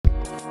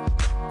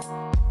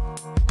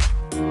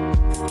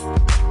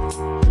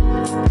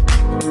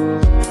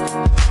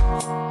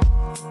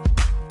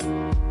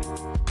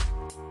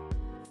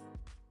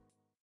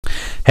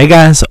Hey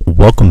guys,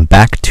 welcome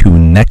back to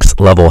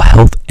Next Level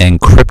Health and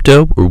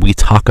Crypto, where we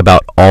talk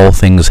about all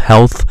things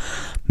health,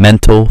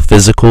 mental,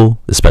 physical,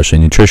 especially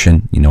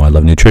nutrition. You know I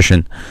love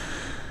nutrition.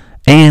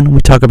 And we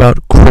talk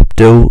about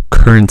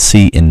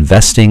cryptocurrency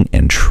investing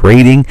and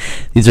trading.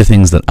 These are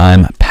things that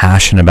I'm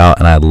passionate about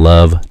and I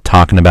love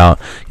talking about.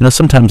 You know,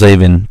 sometimes I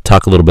even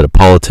talk a little bit of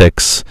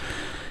politics.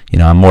 You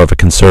know, I'm more of a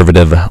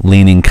conservative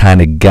leaning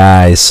kind of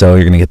guy, so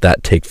you're going to get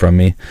that take from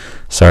me.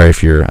 Sorry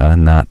if you're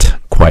not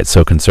quite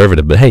so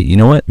conservative, but hey, you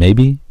know what?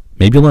 Maybe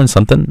you'll learn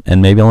something,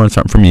 and maybe I'll learn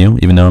something from you,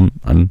 even though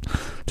I'm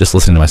just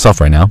listening to myself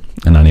right now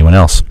and not anyone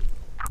else.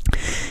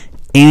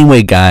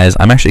 Anyway, guys,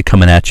 I'm actually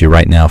coming at you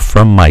right now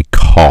from my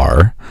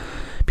car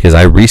because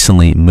I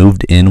recently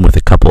moved in with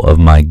a couple of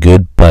my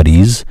good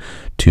buddies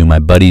to my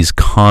buddy's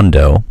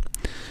condo.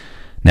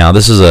 Now,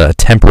 this is a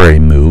temporary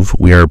move.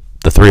 We are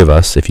the three of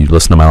us. If you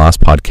listen to my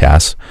last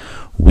podcast,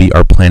 we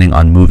are planning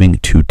on moving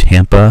to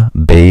Tampa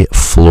Bay,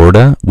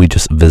 Florida. We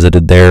just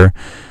visited there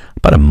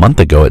about a month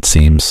ago, it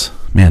seems.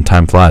 Man,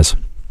 time flies.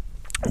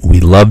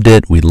 We loved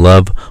it. We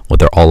love what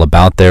they're all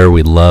about there.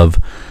 We love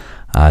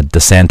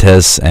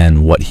DeSantis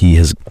and what he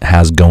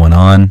has going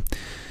on.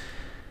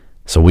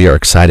 So we are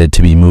excited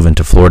to be moving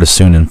to Florida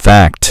soon. In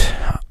fact,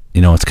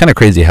 you know, it's kind of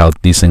crazy how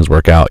these things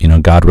work out. You know,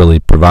 God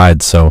really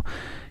provides. So,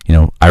 you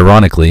know,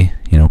 ironically,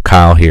 you know,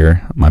 Kyle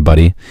here, my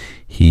buddy,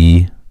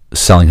 he is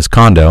selling his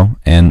condo,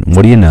 and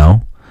what do you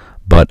know,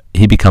 but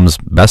he becomes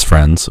best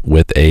friends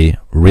with a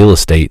real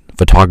estate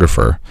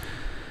photographer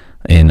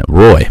in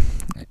Roy.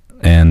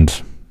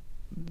 And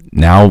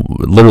now,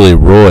 literally,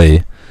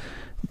 Roy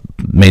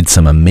made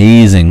some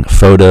amazing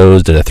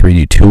photos, did a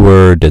 3D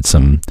tour, did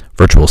some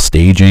virtual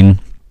staging,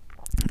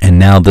 and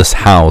now this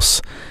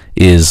house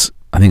is,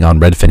 I think on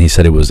Redfin, he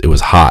said it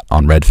was hot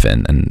on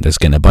Redfin, and there's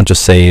getting a bunch of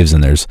saves,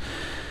 and there's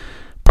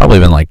probably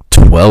been like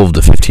 12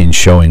 to 15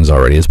 showings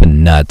already. It's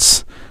been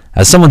nuts.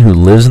 As someone who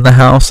lives in the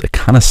house, it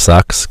kind of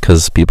sucks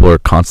because people are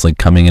constantly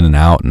coming in and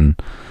out, and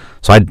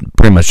so I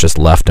pretty much just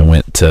left and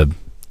went to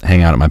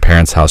hang out at my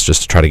parents' house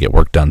just to try to get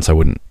work done so I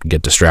wouldn't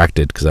get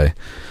distracted, because I'm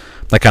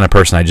that kind of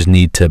person. I just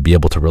need to be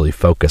able to really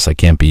focus. I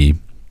can't be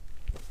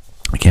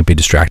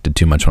distracted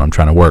too much when I'm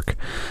trying to work.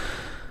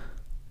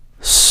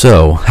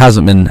 So has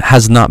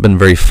not been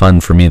very fun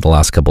for me the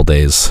last couple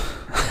days,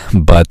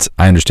 but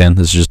I understand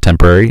this is just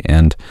temporary,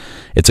 and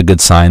it's a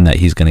good sign that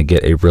he's going to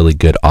get a really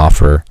good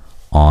offer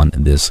on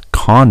this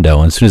condo.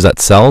 And as soon as that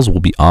sells, we'll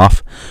be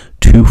off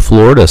to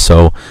Florida.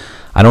 So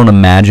I don't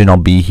imagine I'll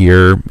be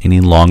here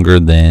any longer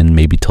than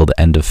maybe till the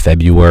end of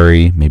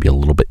February, maybe a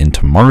little bit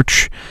into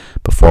March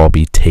before I'll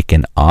be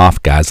taken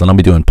off, guys. And I'll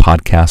be doing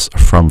podcasts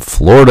from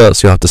Florida,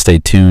 so you'll have to stay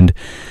tuned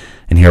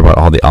and hear about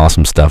all the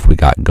awesome stuff we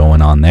got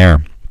going on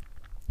there.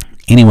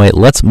 Anyway,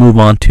 let's move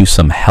on to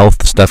some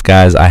health stuff,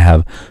 guys. I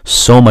have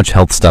so much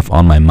health stuff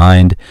on my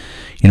mind.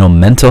 You know,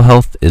 mental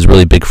health is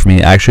really big for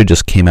me. I actually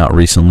just came out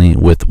recently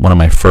with one of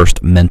my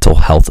first mental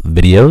health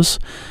videos.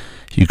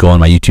 If you go on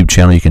my YouTube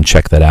channel, you can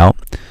check that out.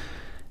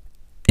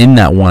 In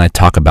that one, I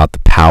talk about the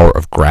power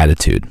of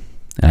gratitude.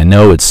 And I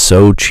know it's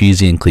so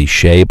cheesy and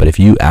cliche, but if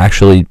you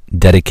actually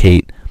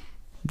dedicate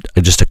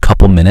just a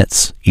couple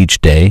minutes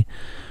each day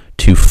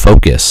to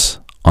focus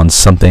on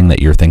something that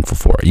you're thankful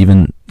for,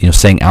 even, you know,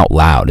 saying out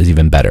loud is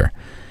even better.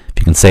 If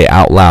you can say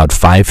out loud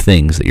 5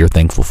 things that you're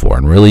thankful for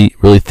and really,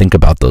 really think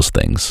about those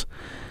things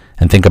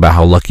and think about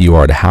how lucky you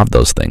are to have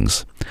those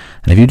things.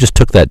 And if you just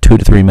took that 2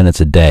 to 3 minutes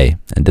a day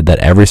and did that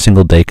every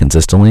single day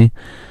consistently,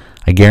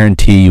 I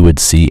guarantee you would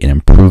see an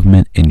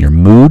improvement in your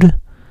mood,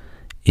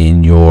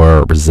 in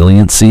your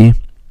resiliency,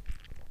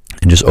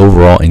 and just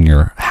overall in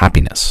your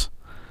happiness,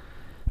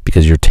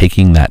 because you're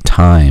taking that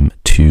time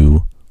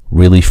to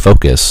really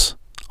focus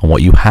on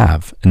what you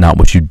have and not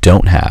what you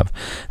don't have.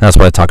 And that's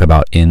what I talk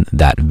about in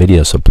that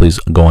video. So please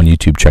go on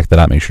YouTube, check that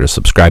out. Make sure to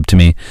subscribe to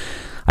me.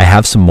 I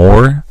have some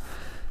more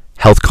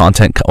health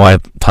content. I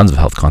have tons of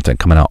health content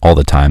coming out all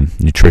the time.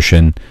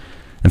 Nutrition.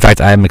 In fact,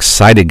 I am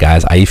excited,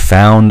 guys.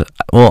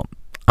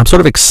 I'm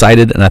sort of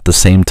excited and at the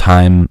same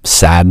time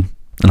sad. And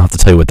I'll have to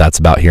tell you what that's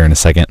about here in a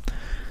second.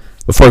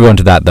 Before I go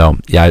into that, though,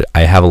 yeah,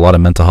 I have a lot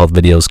of mental health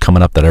videos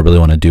coming up that I really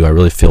want to do. I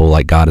really feel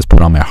like God has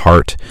put on my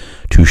heart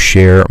to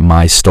share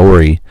my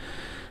story.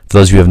 For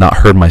those of you who have not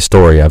heard my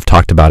story, I've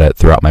talked about it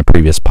throughout my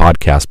previous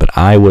podcast, but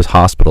I was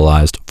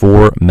hospitalized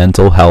for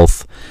mental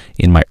health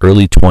in my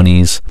early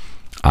 20s.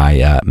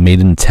 I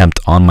made an attempt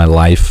on my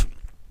life.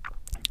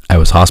 I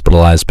was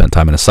hospitalized, spent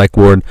time in a psych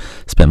ward,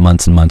 spent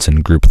months and months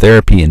in group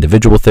therapy,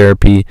 individual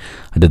therapy.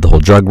 I did the whole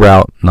drug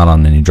route, not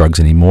on any drugs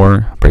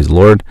anymore, praise the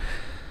Lord.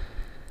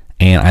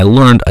 And I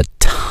learned a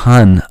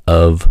ton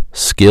of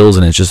skills,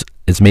 and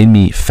it's made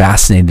me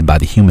fascinated by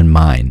the human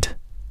mind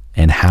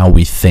and how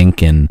we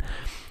think, and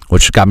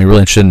which got me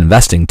really interested in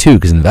investing too,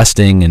 because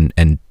investing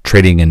and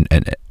trading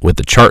and with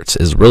the charts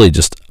is really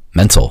just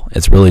mental.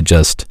 It's really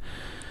just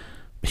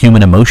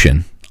human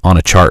emotion on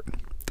a chart.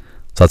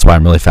 So that's why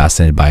I'm really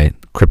fascinated by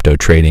crypto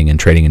trading and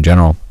trading in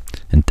general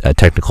and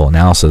technical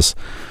analysis.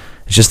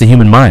 It's just the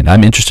human mind.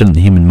 I'm interested in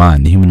the human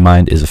mind. The human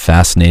mind is a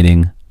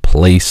fascinating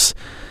place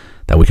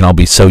that we can all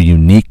be so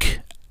unique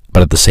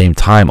but at the same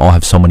time all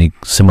have so many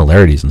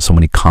similarities and so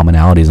many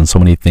commonalities and so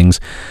many things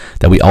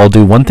that we all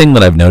do. One thing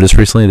that I've noticed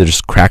recently that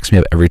just cracks me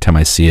up every time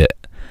I see it,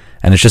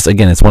 and it's just,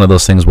 again, it's one of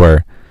those things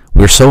where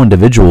we're so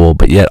individual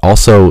but yet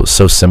also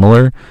so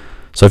similar.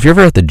 So if you're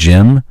ever at the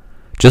gym,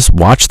 just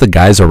watch the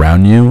guys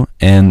around you,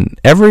 and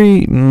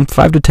every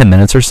 5 to 10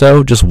 minutes or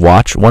so, just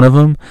watch one of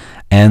them,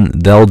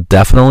 and they'll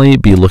definitely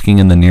be looking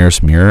in the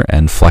nearest mirror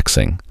and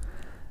flexing.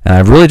 And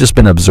I've really just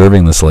been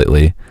observing this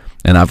lately,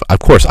 and of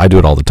course I do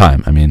it all the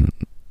time. I mean,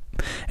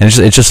 and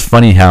it's just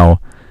funny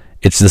how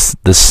it's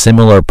this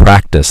similar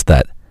practice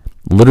that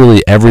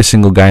literally every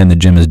single guy in the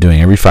gym is doing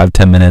every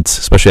 5-10 minutes,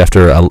 especially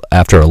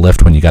after a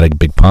lift when you got a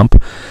big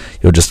pump.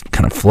 You'll just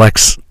kind of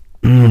flex.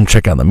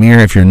 Check out the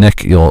mirror. If you're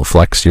Nick, you'll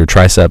flex your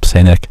triceps.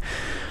 Hey, Nick.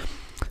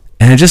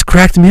 And it just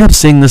cracked me up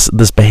seeing this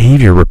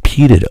behavior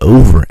repeated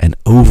over and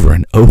over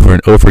and over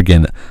and over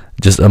again,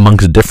 just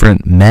amongst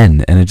different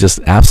men. And it just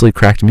absolutely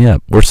cracked me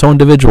up. We're so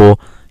individual,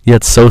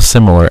 yet so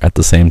similar at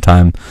the same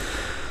time.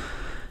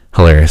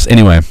 Hilarious.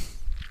 Anyway,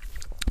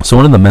 so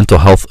one of the mental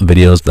health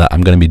videos that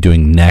I'm going to be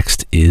doing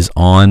next is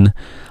I'm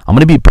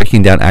going to be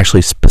breaking down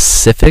actually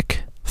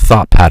specific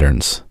thought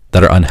patterns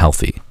that are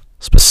unhealthy.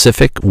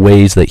 Specific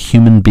ways that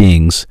human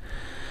beings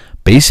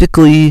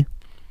basically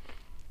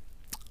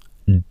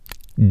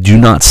do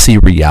not see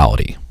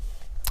reality.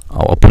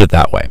 I'll put it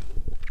that way.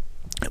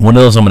 One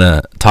of those I'm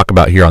going to talk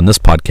about here on this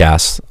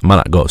podcast. I might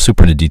not go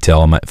super into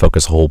detail. I might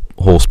focus a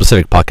whole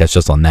specific podcast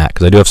just on that,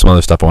 because I do have some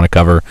other stuff I want to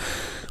cover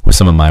with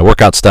some of my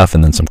workout stuff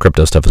and then some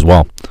crypto stuff as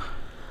well.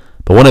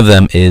 But one of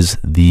them is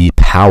the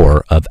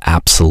power of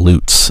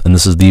absolutes. And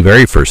this is the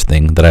very first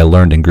thing that I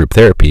learned in group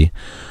therapy,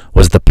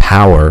 was the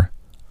power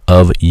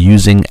of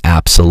using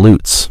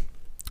absolutes.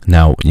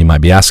 Now, you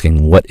might be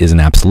asking, what is an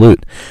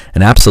absolute?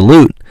 An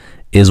absolute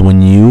is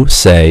when you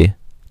say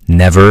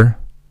never,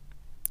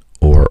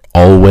 or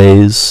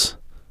always,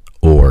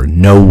 or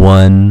no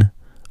one,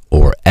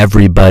 or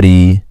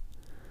everybody.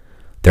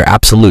 They're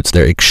absolutes.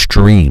 They're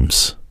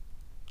extremes,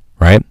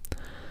 right?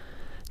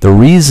 The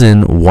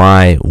reason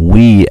why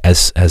we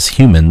as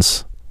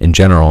humans in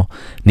general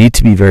need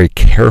to be very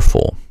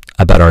careful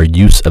about our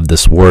use of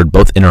this word,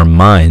 both in our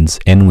minds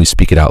and when we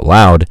speak it out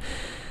loud.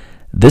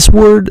 These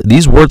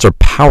words are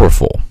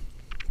powerful.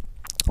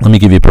 Let me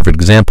give you a perfect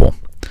example.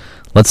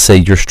 Let's say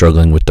you're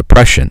struggling with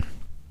depression,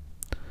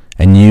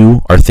 and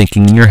you are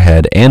thinking in your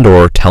head and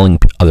or telling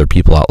other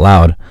people out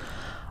loud,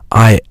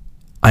 I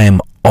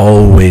am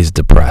always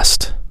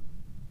depressed.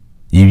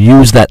 You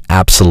use that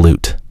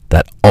absolute,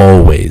 that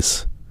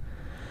always.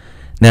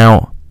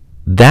 Now,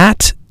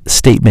 that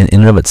statement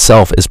in and of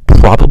itself is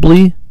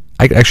probably,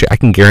 I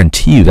can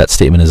guarantee you that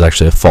statement is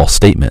actually a false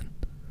statement.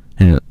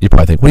 And you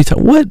probably think,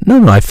 what?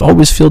 No, I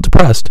always feel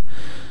depressed.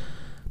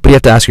 But you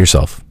have to ask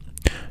yourself,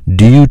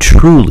 do you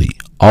truly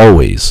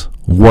always,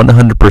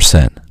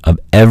 100% of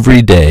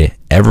every day,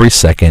 every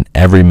second,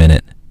 every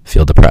minute,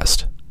 feel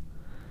depressed?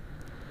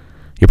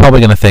 You're probably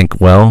going to think,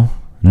 well,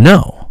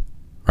 no,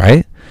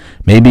 right?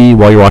 Maybe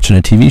while you're watching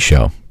a TV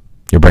show,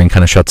 your brain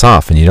kind of shuts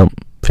off and you don't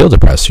feel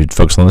depressed. You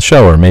focus on the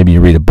show, or maybe you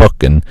read a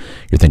book and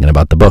you're thinking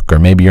about the book, or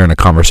maybe you're in a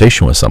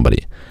conversation with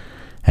somebody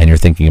and you're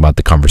thinking about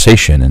the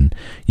conversation, and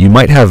you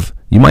might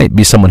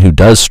be someone who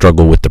does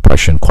struggle with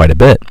depression quite a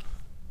bit.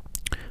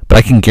 But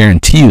I can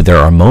guarantee you there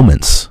are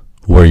moments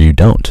where you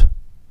don't,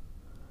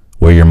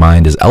 where your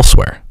mind is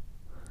elsewhere.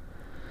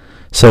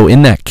 So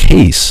in that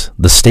case,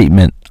 the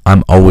statement,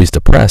 I'm always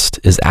depressed,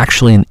 is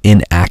actually an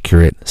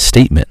inaccurate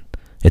statement.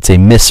 It's a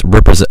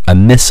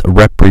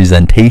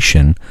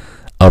misrepresentation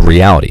of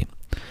reality.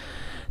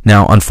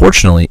 Now,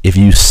 unfortunately, if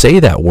you say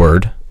that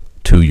word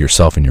to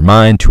yourself in your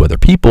mind, to other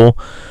people,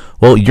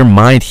 well, your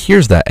mind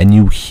hears that, and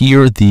you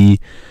hear the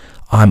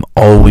I'm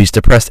always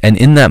depressed. And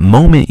in that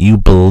moment, you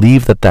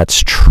believe that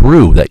that's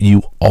true, that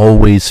you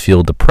always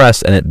feel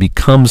depressed, and it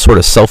becomes sort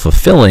of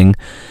self-fulfilling,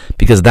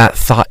 because that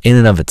thought in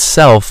and of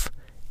itself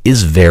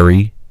is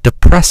very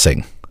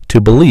depressing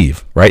to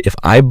believe, right? If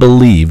I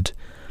believed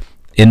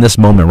in this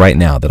moment right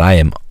now that I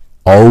am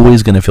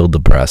always going to feel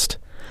depressed,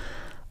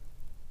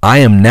 I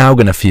am now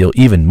going to feel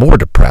even more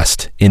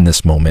depressed in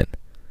this moment,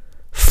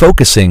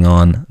 focusing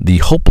on the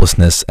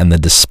hopelessness and the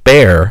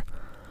despair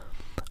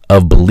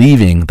of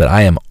believing that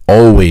I am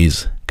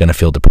always going to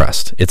feel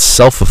depressed. It's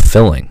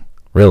self-fulfilling,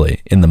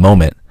 really, in the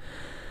moment,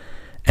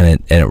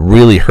 and it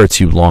really hurts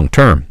you long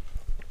term.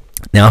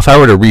 Now, if I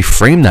were to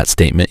reframe that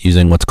statement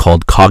using what's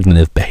called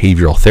cognitive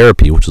behavioral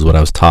therapy, which is what I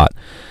was taught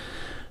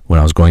when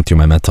I was going through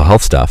my mental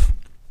health stuff,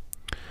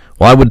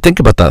 well, I would think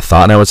about that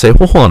thought and I would say,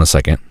 well, hold on a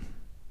second.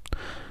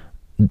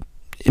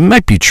 It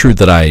might be true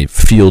that I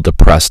feel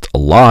depressed a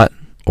lot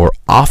or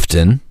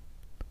often,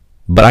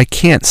 but I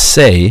can't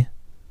say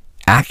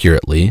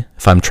accurately,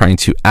 if I'm trying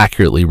to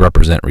accurately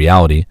represent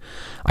reality,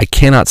 I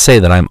cannot say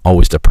that I'm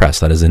always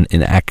depressed. That is an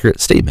inaccurate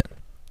statement.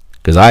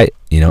 Because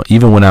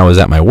even when I was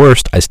at my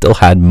worst, I still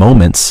had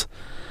moments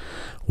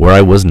where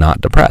I was not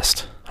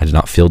depressed. I did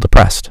not feel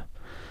depressed.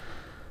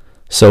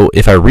 So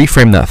if I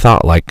reframe that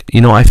thought like,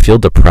 I feel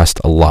depressed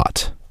a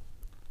lot,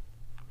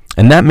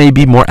 and that may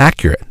be more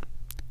accurate.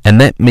 And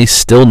that may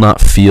still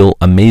not feel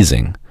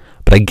amazing,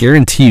 but I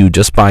guarantee you,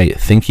 just by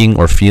thinking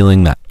or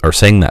feeling that or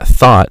saying that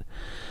thought,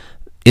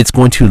 it's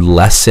going to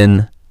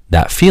lessen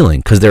that feeling,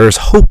 because there is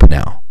hope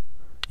now.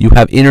 You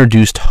have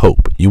introduced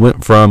hope. You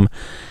went from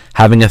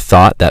having a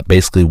thought that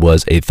basically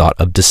was a thought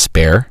of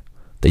despair,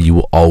 that you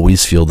will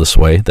always feel this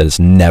way, that it's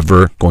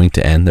never going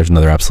to end. There's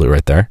another absolute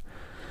right there.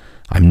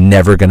 I'm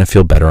never going to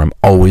feel better. I'm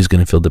always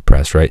going to feel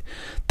depressed, right?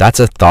 That's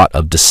a thought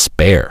of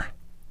despair.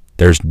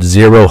 There's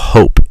zero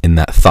hope in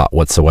that thought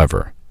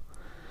whatsoever.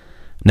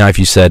 Now, if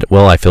you said,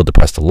 well, I feel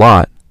depressed a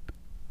lot,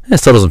 it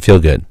still doesn't feel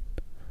good.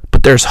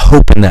 But there's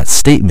hope in that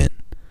statement,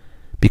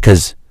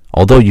 because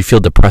although you feel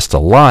depressed a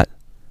lot,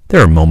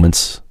 there are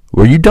moments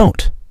where you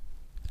don't.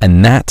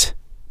 And that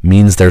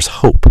means there's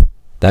hope.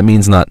 That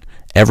means not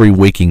every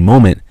waking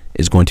moment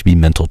is going to be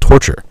mental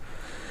torture.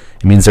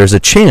 It means there's a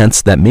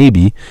chance that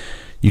maybe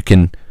you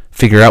can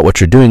figure out what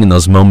you're doing in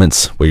those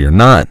moments where you're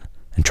not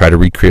and try to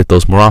recreate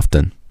those more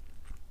often.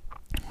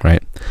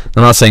 Right?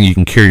 I'm not saying you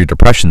can cure your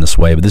depression this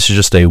way, but this is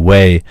just a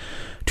way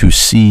to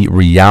see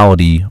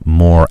reality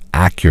more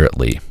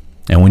accurately.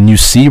 And when you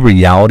see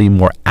reality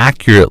more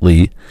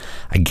accurately,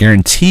 I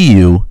guarantee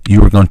you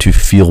are going to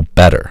feel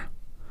better.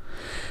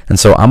 And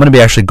so I'm going to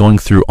be actually going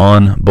through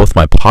on both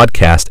my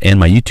podcast and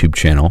my YouTube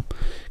channel,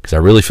 because I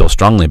really feel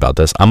strongly about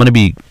this. I'm going to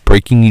be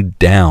breaking you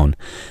down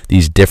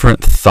these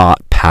different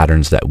thought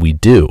patterns that we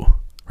do.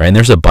 Right? And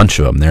there's a bunch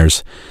of them.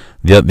 There's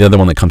the other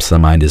one that comes to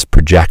mind is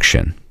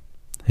projection.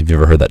 Have you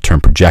ever heard that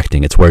term,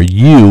 projecting? It's where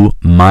you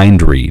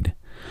mind read,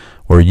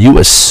 where you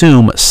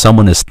assume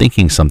someone is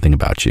thinking something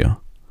about you,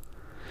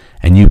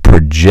 and you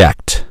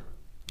project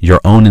your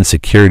own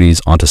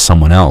insecurities onto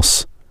someone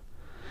else,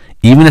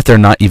 even if they're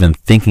not even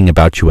thinking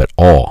about you at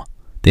all.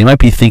 They might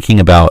be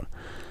thinking about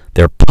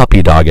their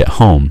puppy dog at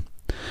home,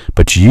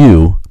 but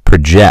you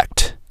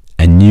project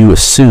and you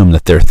assume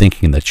that they're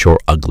thinking that you're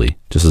ugly,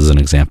 just as an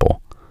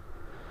example.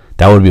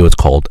 That would be what's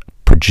called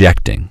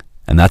projecting.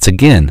 And that's,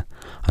 again,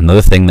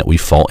 another thing that we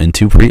fall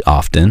into pretty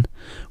often.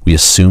 We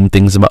assume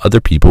things about other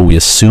people. We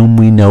assume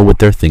we know what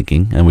they're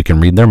thinking, and we can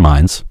read their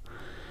minds.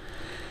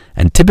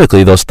 And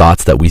typically those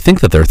thoughts that we think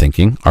that they're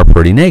thinking are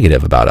pretty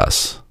negative about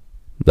us,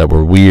 that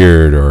we're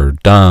weird or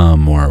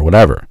dumb or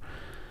whatever.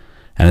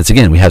 And it's,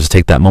 again, we have to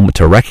take that moment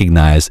to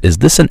recognize, is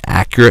this an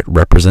accurate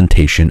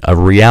representation of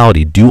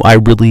reality? Do I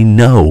really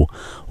know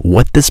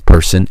what this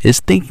person is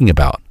thinking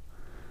about?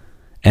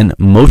 And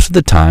most of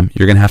the time,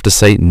 you're going to have to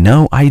say,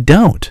 no, I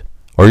don't.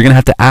 Or you're going to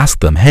have to ask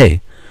them,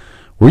 hey,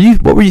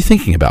 what were you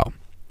thinking about?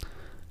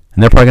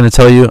 And they're probably going to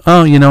tell you,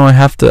 oh, I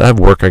have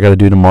work I got to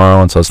do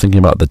tomorrow, and so I was thinking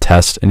about the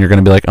test. And you're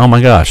going to be like, oh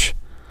my gosh,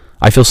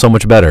 I feel so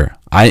much better.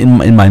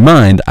 In my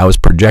mind, I was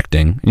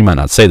projecting. You might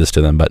not say this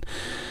to them, but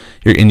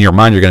in your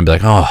mind, you're going to be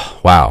like, oh,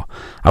 wow,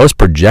 I was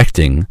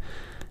projecting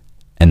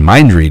and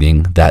mind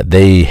reading that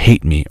they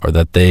hate me or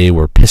that they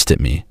were pissed at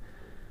me.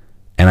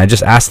 And I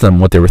just asked them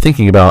what they were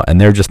thinking about, and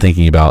they're just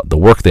thinking about the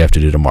work they have to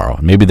do tomorrow.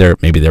 Maybe they're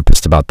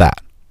pissed about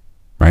that.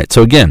 Right?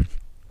 So again,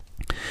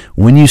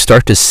 when you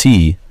start to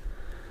see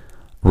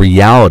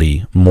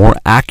reality more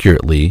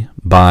accurately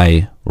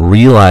by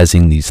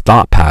realizing these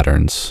thought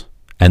patterns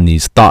and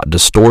these thought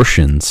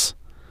distortions,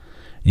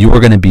 you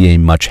are going to be a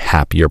much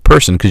happier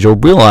person, because you'll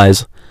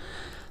realize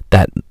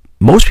that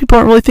most people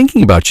aren't really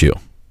thinking about you.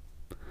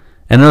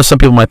 And I know some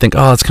people might think,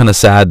 oh, that's kind of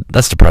sad,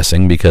 that's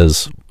depressing,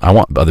 because I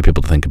want other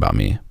people to think about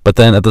me. But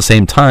then at the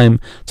same time,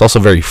 it's also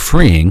very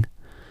freeing,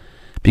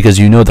 because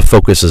the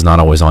focus is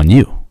not always on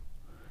you.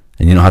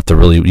 And you don't have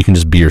to you can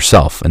just be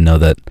yourself and know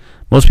that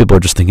most people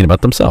are just thinking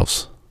about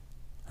themselves.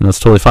 And that's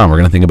totally fine. We're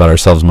going to think about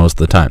ourselves most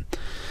of the time.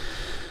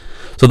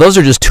 So those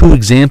are just two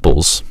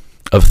examples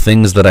of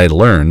things that I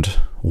learned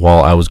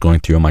while I was going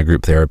through my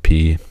group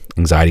therapy,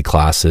 anxiety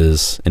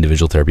classes,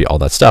 individual therapy, all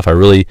that stuff. I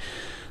really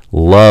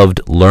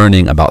loved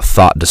learning about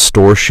thought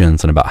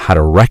distortions and about how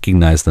to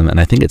recognize them. And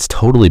I think it's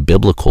totally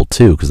biblical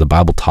too, because the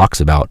Bible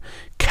talks about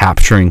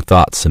capturing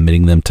thoughts,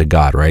 submitting them to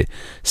God, right?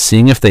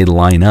 Seeing if they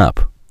line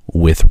up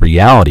with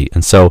reality.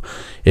 And so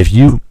if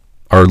you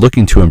are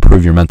looking to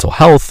improve your mental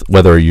health,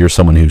 whether you're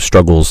someone who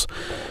struggles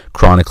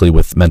chronically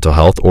with mental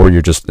health, or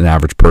you're just an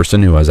average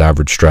person who has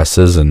average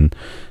stresses, and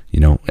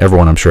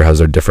everyone, I'm sure, has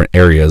their different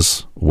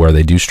areas where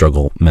they do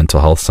struggle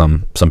mental health.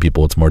 Some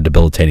people it's more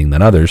debilitating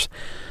than others.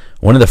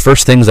 One of the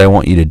first things I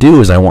want you to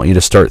do is I want you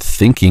to start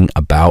thinking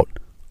about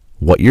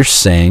what you're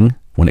saying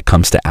when it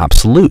comes to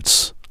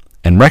absolutes,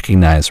 and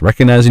recognize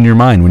in your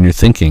mind when you're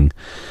thinking,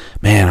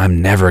 man,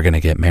 I'm never going to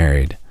get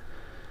married.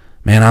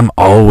 Man, I'm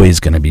always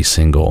going to be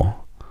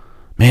single.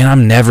 Man,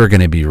 I'm never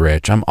going to be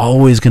rich. I'm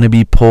always going to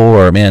be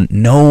poor. Man,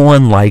 no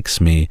one likes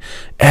me.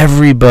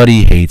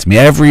 Everybody hates me.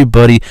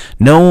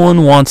 No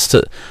one wants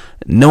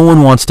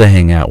to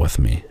hang out with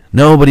me.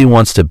 Nobody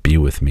wants to be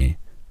with me,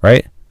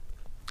 right?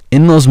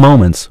 In those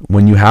moments,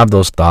 when you have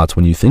those thoughts,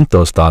 when you think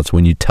those thoughts,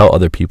 when you tell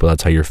other people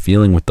that's how you're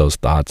feeling with those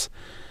thoughts,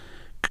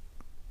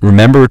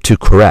 remember to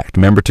correct.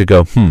 Remember to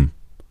go,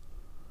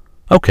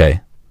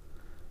 okay.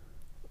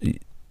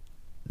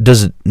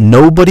 Does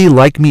nobody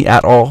like me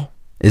at all?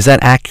 Is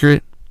that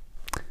accurate?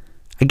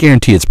 I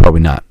guarantee it's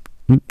probably not.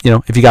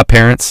 If you got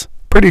parents,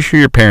 pretty sure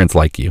your parents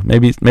like you.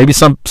 Maybe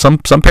some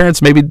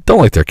parents maybe don't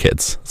like their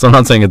kids. So I'm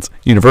not saying it's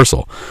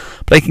universal,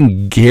 but I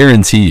can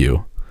guarantee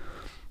you,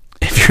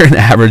 if you're an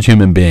average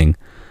human being,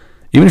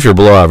 even if you're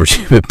below average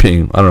human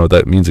being, I don't know what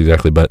that means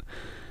exactly, but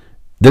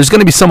there's going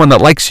to be someone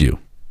that likes you.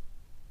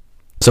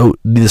 So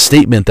the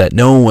statement that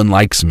no one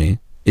likes me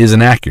is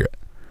inaccurate,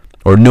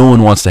 or no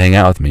one wants to hang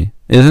out with me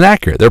is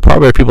inaccurate. There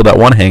probably are people that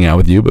want to hang out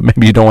with you, but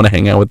maybe you don't want to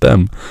hang out with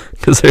them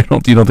because you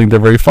don't think they're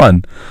very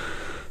fun.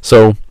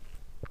 So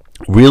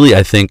really,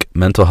 I think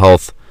mental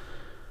health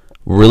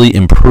really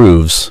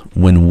improves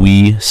when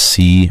we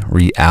see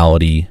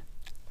reality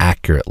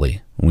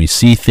accurately. When we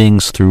see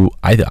things through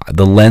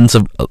the lens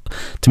of,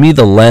 to me,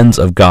 the lens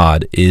of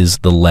God is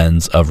the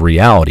lens of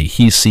reality.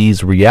 He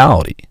sees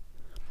reality.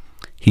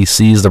 He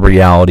sees the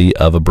reality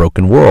of a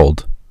broken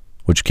world,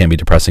 which can be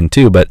depressing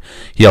too, but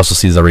he also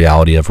sees the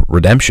reality of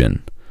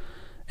redemption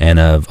and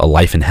of a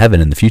life in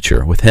heaven in the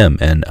future with him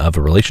and of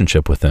a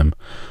relationship with him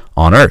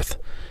on earth.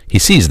 He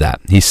sees that.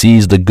 He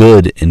sees the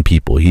good in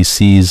people. He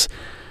sees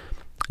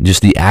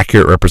just the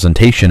accurate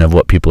representation of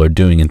what people are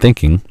doing and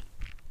thinking.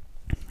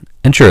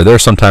 And sure, there are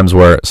some times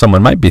where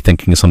someone might be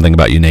thinking something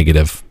about you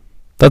negative.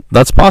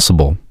 That's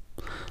possible.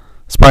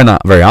 It's probably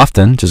not very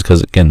often, just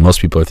because, again,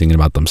 most people are thinking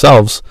about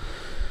themselves.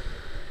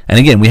 And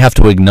again, we have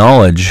to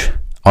acknowledge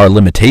our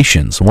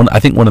limitations. I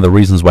think one of the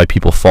reasons why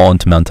people fall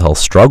into mental health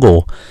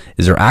struggle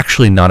is they're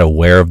actually not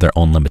aware of their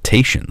own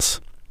limitations.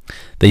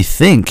 They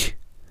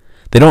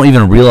don't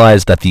even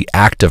realize that the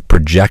act of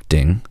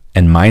projecting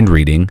and mind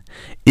reading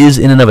is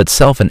in and of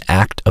itself an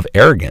act of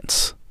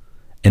arrogance,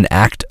 an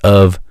act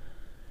of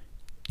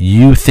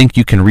you think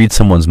you can read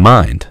someone's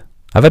mind.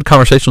 I've had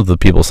conversations with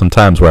people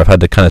sometimes where I've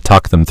had to kind of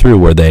talk them through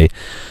where they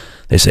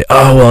say,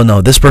 oh, well,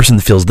 no, this person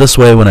feels this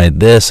way when I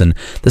this, and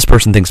this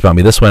person thinks about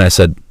me this way. And I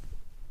said,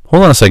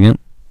 hold on a second.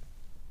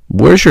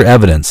 Where's your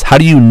evidence? How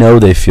do you know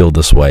they feel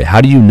this way? How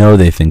do you know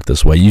they think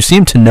this way? You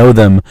seem to know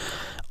them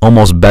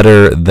almost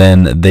better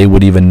than they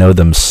would even know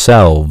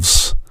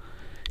themselves.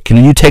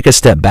 Can you take a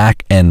step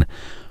back and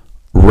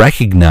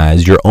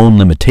recognize your own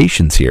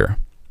limitations here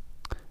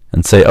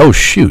and say, oh,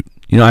 shoot,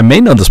 I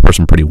may know this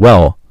person pretty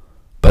well,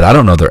 but I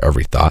don't know their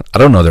every thought. I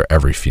don't know their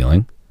every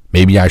feeling.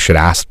 Maybe I should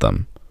ask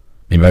them.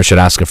 Maybe I should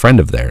ask a friend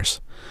of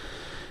theirs.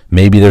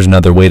 Maybe there's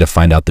another way to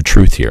find out the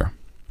truth here.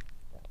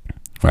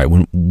 Right?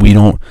 When we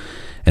don't,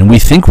 and we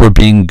think we're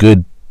being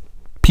good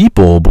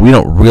people, but we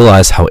don't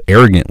realize how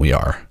arrogant we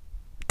are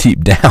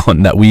deep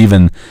down, that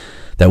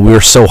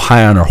we're so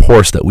high on our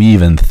horse that we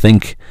even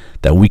think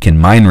that we can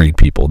mind read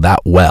people that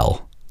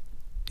well.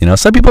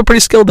 Some people are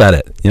pretty skilled at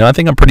it. I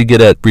think I'm pretty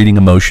good at reading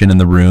emotion in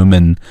the room,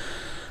 and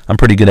I'm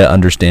pretty good at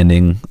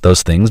understanding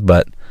those things.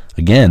 But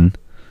again,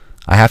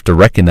 I have to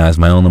recognize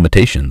my own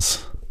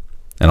limitations.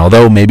 And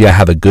although maybe I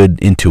have a good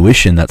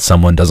intuition that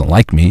someone doesn't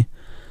like me,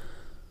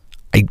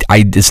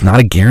 it's not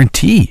a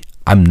guarantee.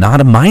 I'm not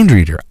a mind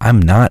reader.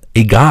 I'm not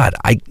a God.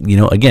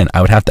 Again,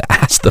 I would have to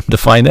ask them to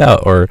find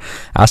out, or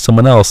ask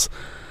someone else.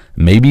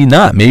 Maybe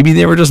not. Maybe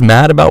they were just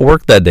mad about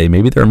work that day.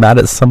 Maybe they're mad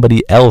at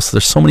somebody else.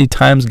 There's so many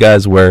times,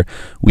 guys, where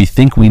we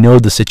think we know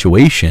the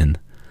situation,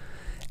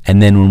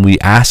 and then when we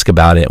ask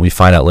about it, we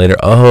find out later,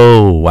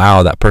 oh,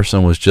 wow, that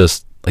person was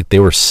just like, they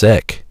were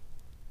sick.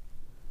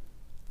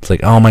 It's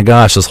like, oh my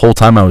gosh, this whole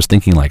time I was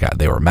thinking like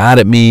they were mad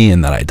at me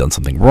and that I had done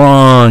something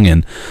wrong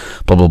and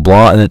blah, blah,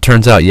 blah. And it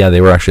turns out, yeah,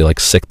 they were actually like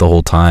sick the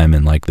whole time,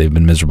 and like they've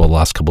been miserable the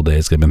last couple of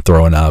days. They've been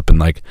throwing up, and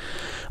like,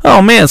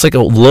 oh man, it's like a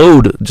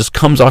load just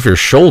comes off your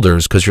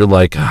shoulders because you're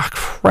like, oh,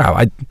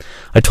 crap,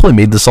 I totally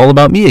made this all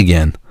about me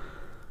again.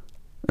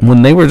 And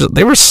when they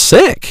were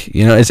sick,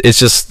 it's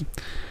just,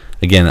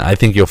 again, I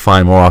think you'll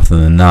find more often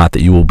than not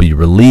that you will be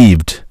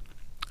relieved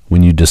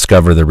when you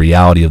discover the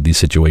reality of these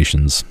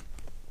situations.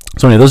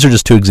 So anyway, those are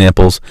just two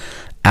examples: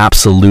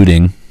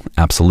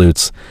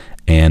 absolutes,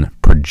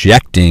 and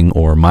projecting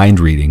or mind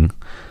reading.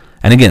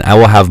 And again, I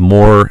will have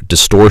more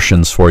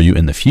distortions for you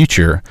in the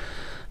future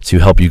to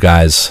help you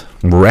guys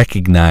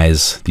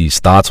recognize these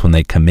thoughts when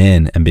they come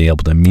in and be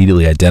able to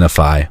immediately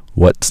identify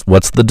what's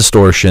the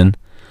distortion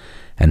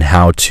and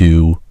how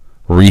to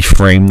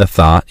reframe the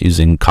thought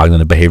using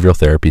cognitive behavioral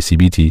therapy,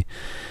 CBT,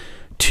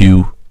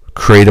 to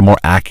create a more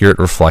accurate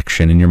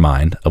reflection in your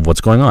mind of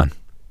what's going on.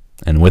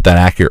 And with that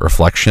accurate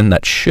reflection,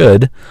 that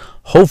should,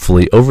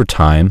 hopefully, over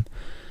time,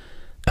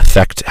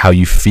 affect how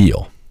you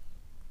feel,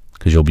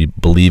 because you'll be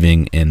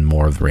believing in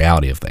more of the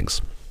reality of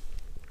things.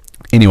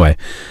 Anyway,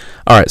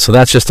 all right, so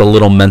that's just a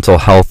little mental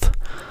health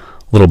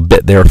little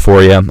bit there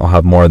for you. I'll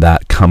have more of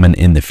that coming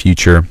in the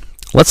future.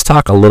 Let's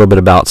talk a little bit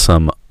about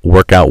some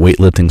workout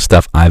weightlifting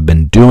stuff I've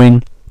been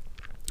doing.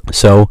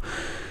 So,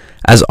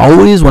 as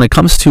always, when it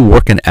comes to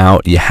working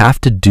out, you have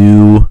to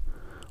do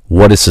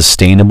what is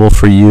sustainable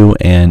for you,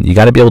 and you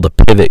got to be able to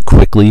pivot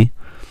quickly.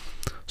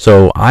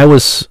 So I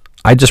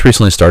just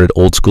recently started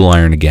Old School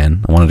Iron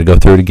again. I wanted to go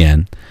through it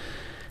again,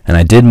 and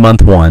I did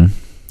month 1,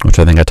 which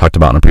I think I talked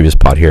about in a previous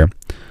pod here,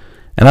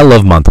 and I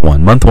love month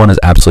 1. Month 1 is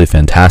absolutely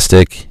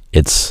fantastic.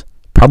 It's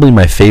probably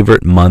my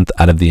favorite month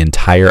out of the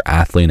entire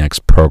Athlean X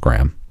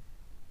program.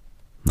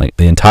 Like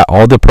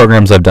all the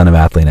programs I've done of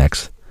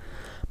AthleanX,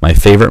 my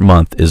favorite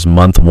month is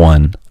month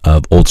 1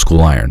 of Old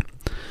School Iron,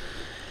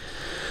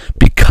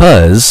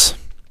 because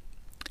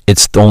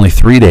it's only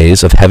 3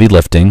 days of heavy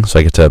lifting, so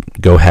I get to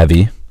go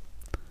heavy.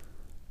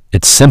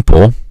 It's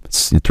simple.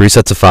 It's 3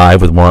 sets of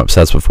 5 with warm-up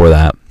sets before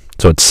that.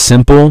 So it's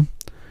simple.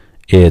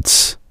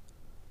 It's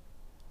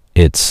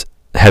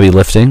heavy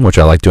lifting, which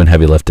I like doing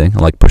heavy lifting. I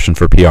like pushing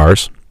for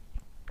PRs.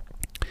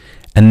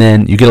 And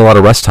then you get a lot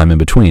of rest time in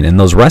between. And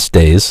those rest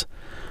days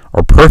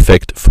are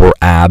perfect for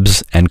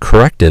abs and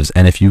correctives.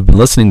 And if you've been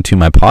listening to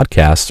my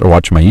podcast or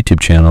watching my YouTube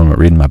channel or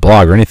reading my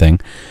blog or anything,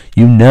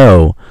 you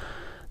know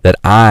that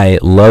I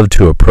love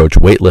to approach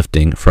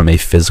weightlifting from a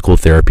physical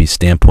therapy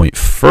standpoint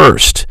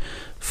first.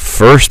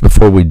 First,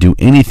 before we do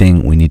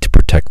anything, we need to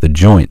protect the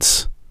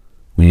joints.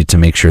 We need to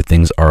make sure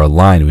things are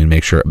aligned. We need to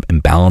make sure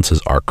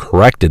imbalances are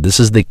corrected. This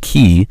is the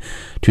key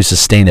to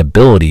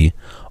sustainability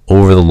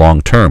over the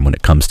long term when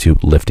it comes to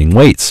lifting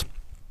weights.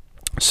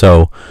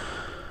 So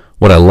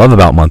what I love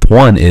about month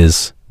 1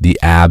 is the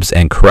abs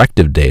and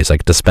corrective days. I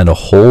get to spend a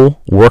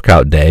whole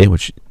workout day,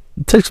 which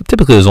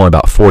typically is only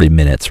about 40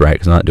 minutes, right?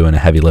 Because I'm not doing a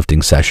heavy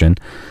lifting session.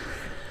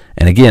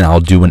 And again,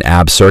 I'll do an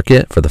ab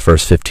circuit for the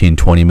first 15,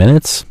 20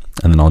 minutes,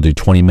 and then I'll do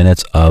 20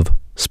 minutes of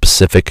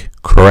specific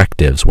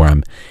correctives where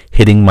I'm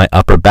hitting my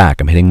upper back,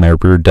 I'm hitting my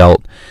rear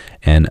delt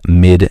and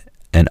mid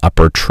and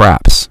upper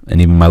traps, and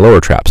even my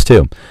lower traps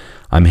too.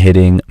 I'm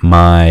hitting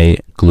my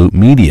glute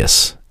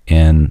medius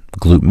and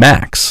glute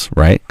max,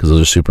 right? Because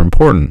those are super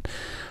important.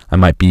 I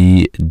might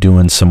be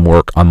doing some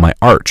work on my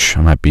arch.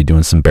 I might be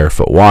doing some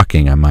barefoot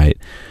walking. I might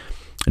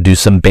do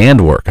some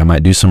band work. I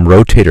might do some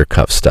rotator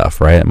cuff stuff,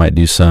 right? I might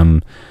do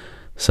some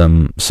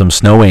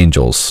snow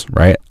angels,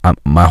 right?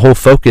 My whole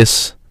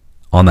focus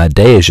on that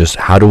day is just,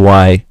 how do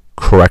I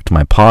correct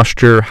my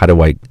posture? How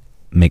do I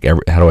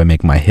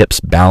make my hips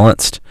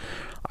balanced?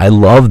 I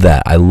love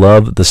that. I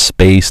love the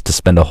space to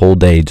spend a whole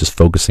day just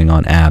focusing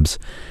on abs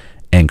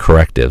and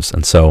correctives.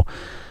 And so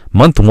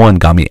month 1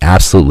 got me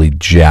absolutely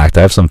jacked.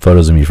 I have some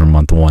photos of me from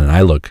month 1, and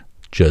I look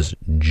just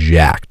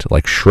jacked,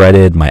 like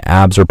shredded. My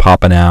abs are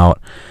popping out.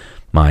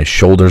 My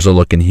shoulders are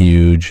looking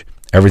huge.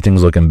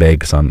 Everything's looking big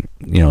because I'm,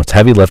 it's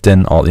heavy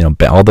lifting, all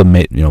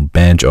the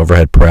bench,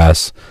 overhead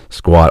press,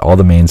 squat, all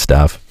the main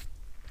stuff.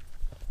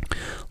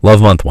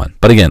 Love month 1.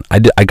 But again, I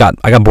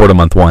got bored of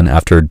month 1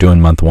 after doing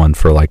month 1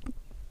 for like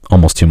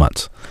almost 2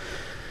 months.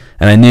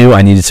 And I knew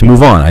I needed to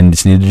move on. I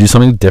just needed to do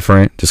something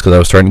different, just because I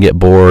was starting to get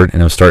bored,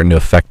 and it was starting to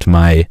affect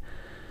my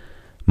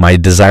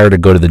desire to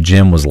go to the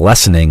gym was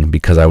lessening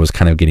because I was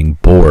kind of getting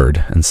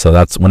bored. And so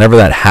that's whenever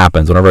that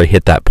happens, whenever I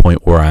hit that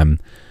point where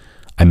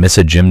I miss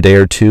a gym day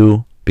or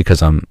two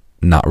because I'm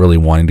not really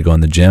wanting to go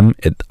in the gym,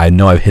 I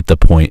know I've hit the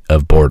point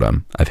of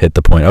boredom. I've hit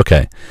the point,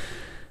 okay,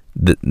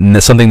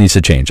 something needs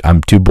to change.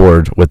 I'm too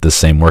bored with this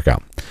same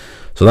workout.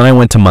 So then I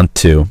went to month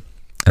 2,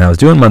 and I was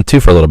doing month 2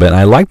 for a little bit, and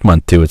I liked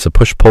month 2. It's a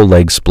push-pull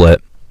leg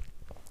split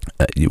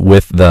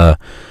with the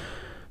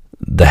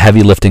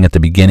heavy lifting at the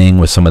beginning,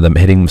 with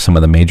hitting some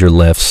of the major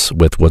lifts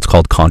with what's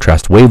called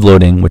contrast wave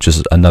loading, which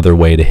is another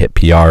way to hit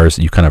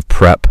PRs. You kind of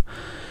prep.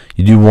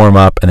 You do warm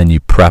up, and then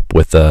you prep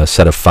with a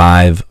set of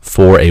 5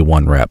 for a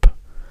 1 rep.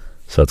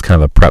 So it's kind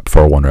of a prep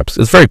for 1 reps.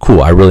 It's very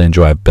cool. I really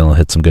enjoy. I've been able to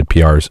hit some good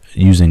PRs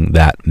using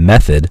that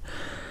method.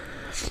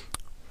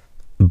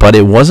 But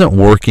it wasn't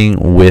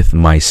working with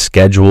my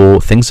schedule.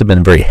 Things have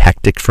been very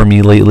hectic for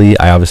me lately.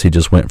 I obviously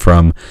just went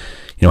from,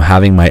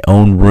 having my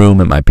own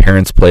room at my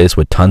parents' place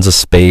with tons of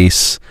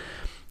space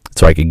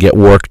so I could get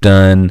work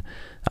done,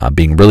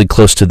 being really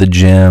close to the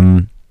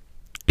gym.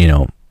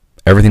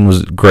 Everything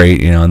was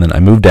great, and then I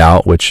moved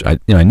out, which I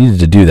needed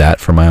to do that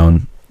for my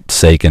own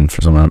sake and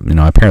for someone,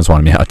 my parents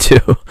wanted me out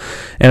too.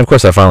 And of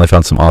course I finally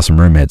found some awesome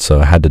roommates,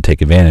 so I had to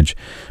take advantage.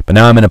 But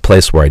now I'm in a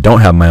place where I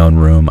don't have my own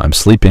room. I'm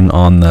sleeping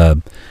on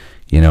the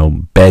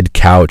bed,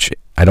 couch.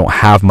 I don't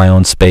have my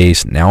own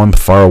space. Now I'm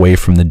far away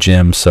from the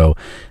gym. So,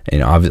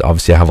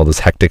 obviously I have all this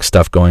hectic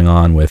stuff going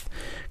on with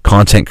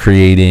content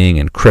creating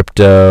and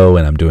crypto,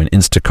 and I'm doing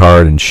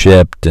Instacart and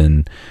Shipt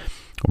and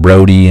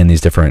Roadie and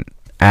these different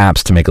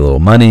apps to make a little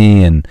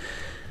money. And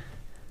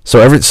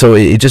so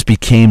it just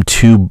became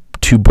too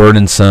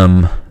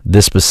burdensome.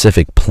 This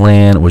specific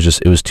plan it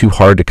was too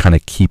hard to kind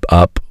of keep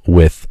up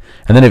with.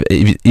 And then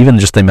even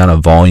just the amount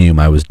of volume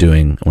I was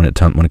doing when it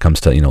comes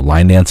to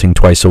line dancing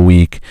twice a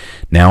week.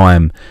 Now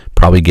I'm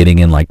probably getting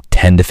in like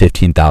 10 to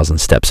 15,000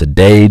 steps a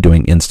day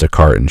doing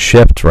Instacart and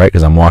Shipt, right?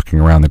 Because I'm walking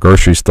around the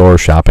grocery store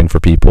shopping for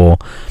people.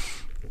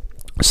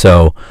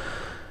 So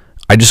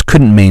I just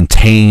couldn't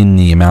maintain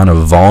the amount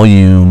of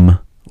volume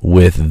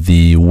with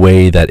the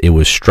way that it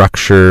was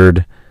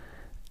structured,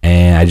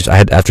 and I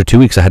had after 2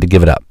 weeks I had to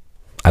give it up.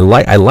 I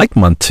like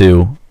month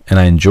 2, and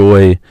I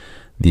enjoy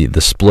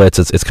the splits.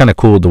 It's kind of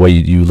cool the way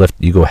you lift.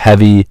 You go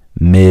heavy,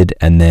 mid,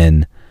 and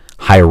then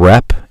high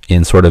rep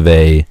in sort of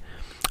a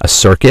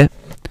circuit.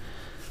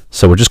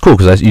 So which is cool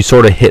because you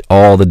sort of hit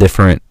all the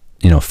different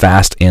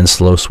fast and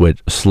slow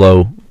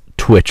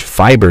twitch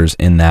fibers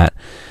in that,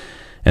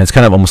 and it's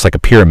kind of almost like a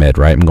pyramid,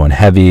 right? I'm going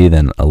heavy,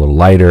 then a little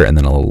lighter, and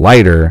then a little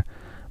lighter.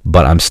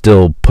 but I'm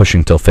still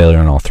pushing till failure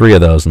on all 3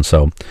 of those. And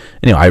so,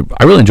 I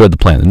really enjoyed the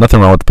plan. There's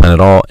nothing wrong with the plan at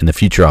all. In the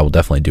future, I will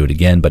definitely do it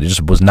again, but it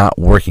just was not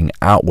working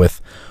out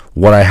with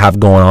what I have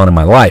going on in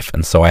my life.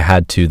 And so I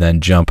had to then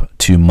jump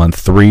to month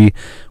 3,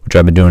 which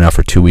I've been doing now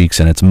for 2 weeks,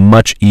 and it's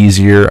much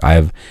easier.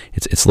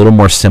 It's a little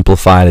more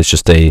simplified. It's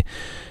just a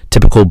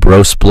typical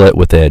bro split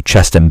with a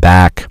chest and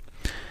back,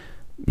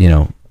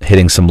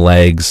 hitting some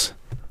legs,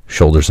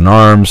 shoulders and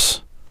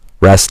arms,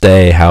 rest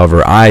day.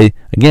 However, I've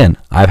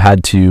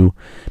had to,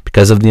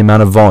 because of the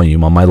amount of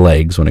volume on my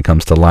legs when it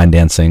comes to line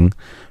dancing,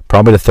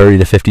 probably to 30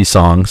 to 50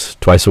 songs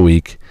twice a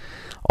week,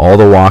 all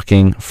the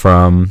walking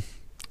from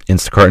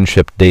Instacart and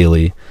Shipt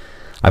daily,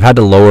 I've had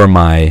to lower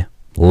my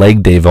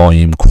leg day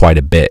volume quite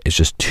a bit. It's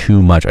just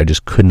too much. I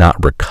just could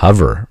not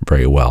recover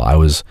very well. I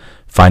was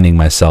finding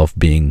myself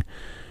being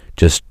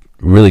just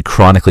really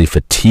chronically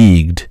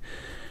fatigued,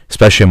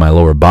 especially in my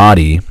lower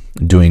body,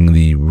 doing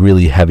the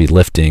really heavy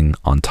lifting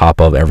on top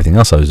of everything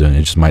else I was doing.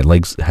 It just, my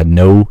legs had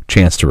no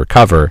chance to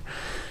recover,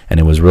 and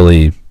it was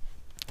really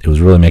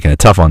making it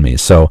tough on me.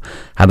 So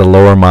I had to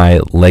lower my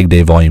leg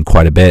day volume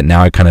quite a bit.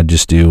 Now I kind of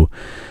just do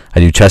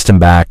chest and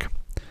back.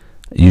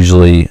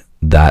 Usually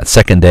that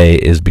second day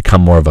is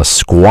become more of a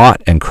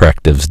squat and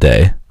correctives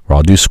day, where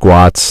I'll do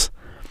squats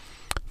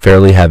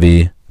fairly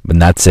heavy,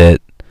 and that's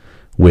it,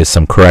 with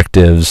some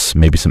correctives,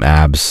 maybe some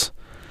abs.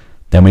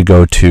 Then we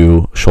go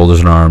to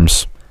shoulders and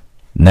arms.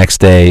 Next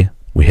day,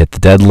 we hit the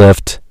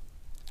deadlift,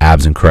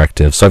 abs, and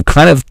correctives. So I've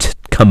kind of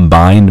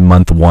combined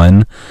month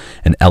 1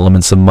 and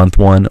elements of month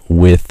 1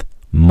 with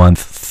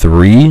month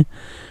 3,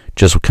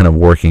 just kind of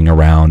working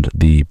around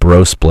the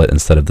bro split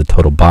instead of the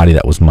total body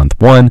that was month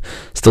 1.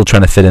 Still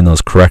trying to fit in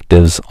those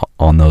correctives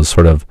on those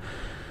sort of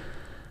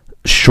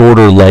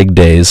shorter leg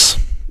days,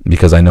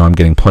 because I know I'm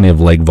getting plenty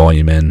of leg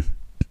volume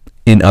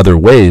in other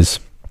ways,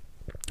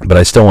 but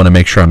I still want to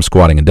make sure I'm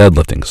squatting and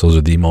deadlifting. So those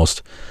are the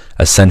most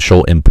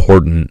essential,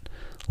 important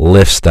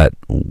lifts that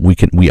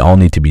we all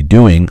need to be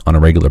doing on a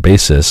regular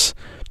basis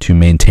to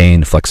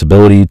maintain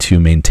flexibility, to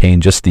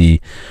maintain just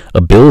the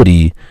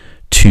ability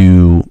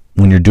to,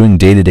 when you're doing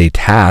day-to-day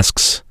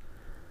tasks,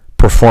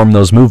 perform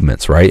those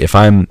movements, right? If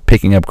I'm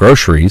picking up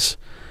groceries,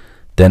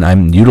 then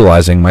I'm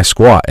utilizing my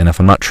squat, and if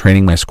I'm not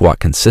training my squat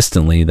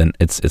consistently, then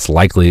it's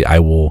likely I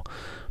will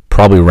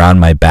probably round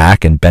my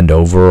back and bend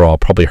over, or I'll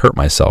probably hurt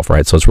myself,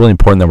 right? So it's really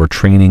important that we're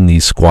training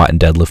these squat and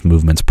deadlift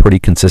movements pretty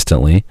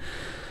consistently,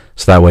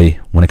 so that way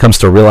when it comes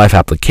to real life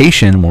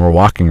application, when we're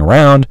walking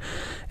around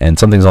and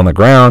something's on the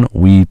ground,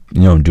 we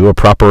do a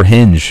proper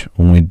hinge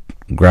when we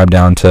grab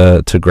down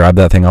to grab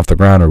that thing off the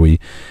ground, or we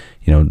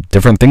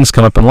different things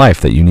come up in life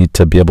that you need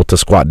to be able to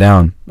squat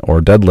down or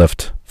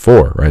deadlift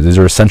for, right? These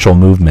are essential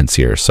movements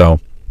here. So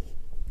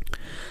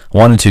I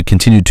wanted to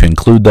continue to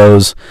include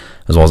those,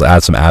 as well as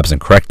add some abs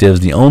and correctives.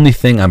 The only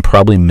thing I'm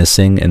probably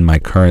missing in my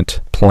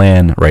current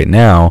plan right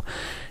now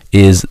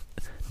is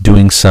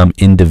doing some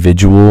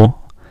individual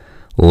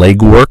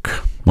leg work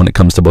when it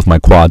comes to both my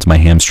quads, my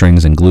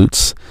hamstrings, and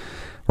glutes,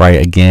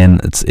 right? Again,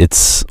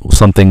 it's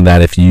something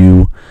that if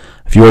you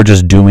are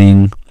just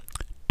doing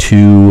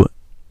 2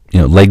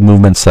 leg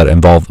movements that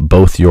involve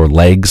both your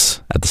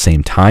legs at the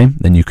same time,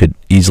 then you could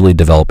easily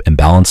develop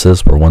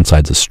imbalances where one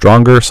side is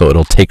stronger, so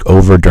it'll take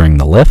over during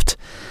the lift.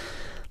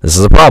 This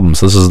is a problem.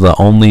 So this is the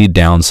only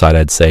downside,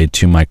 I'd say,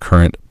 to my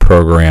current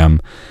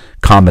program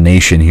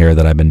combination here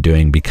that I've been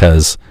doing,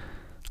 because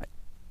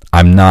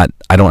I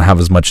don't have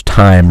as much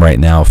time right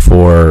now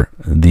for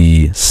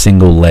the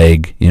single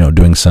leg,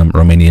 doing some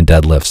Romanian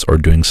deadlifts, or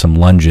doing some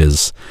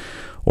lunges,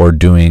 or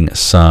doing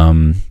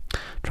some,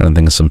 trying to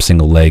think of some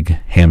single leg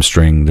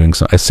hamstring, doing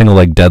some single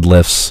leg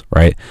deadlifts,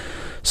 right?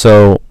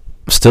 So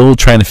still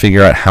trying to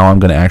figure out how I'm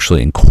going to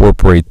actually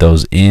incorporate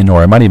those in,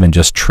 or I might even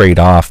just trade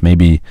off.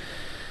 Maybe,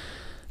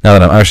 now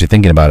that I'm actually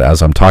thinking about it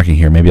as I'm talking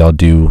here, maybe I'll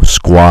do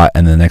squat,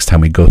 and the next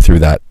time we go through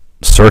that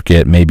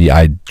circuit, maybe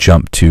I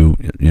jump to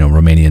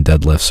Romanian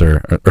deadlifts,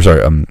 or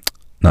sorry,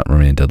 not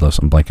Romanian deadlifts,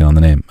 I'm blanking on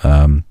the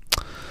name,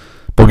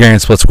 Bulgarian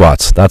split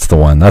squats. That's the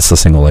one. That's the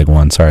single leg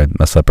one. Sorry, I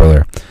messed up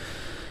earlier.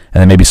 And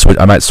then maybe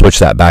I might switch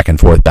that back and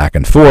forth.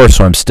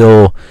 So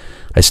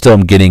I still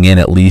am getting in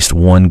at least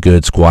one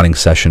good squatting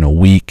session a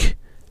week,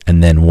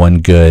 and then one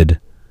good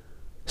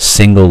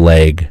single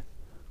leg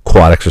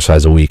quad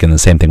exercise a week. And the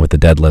same thing with the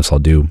deadlifts. I'll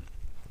do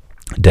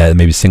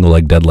maybe single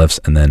leg deadlifts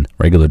and then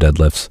regular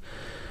deadlifts.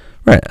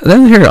 Right.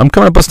 Then here, I'm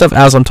coming up with stuff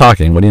as I'm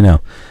talking. What do you know?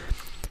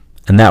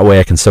 And that way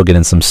I can still get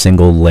in some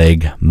single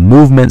leg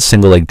movement,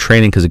 single leg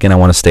training, because again, I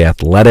want to stay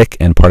athletic,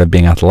 and part of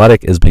being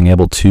athletic is being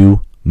able to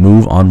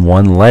move on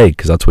one leg,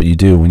 because that's what you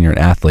do when you're an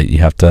athlete.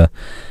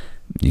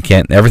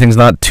 Everything's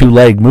not 2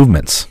 leg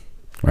movements,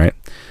 right?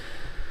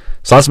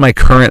 So that's my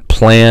current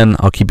plan.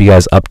 I'll keep you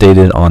guys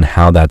updated on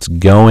how that's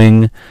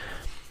going.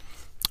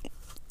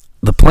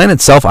 The plan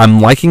itself,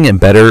 I'm liking it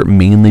better,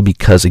 mainly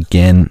because,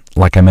 again,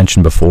 like I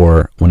mentioned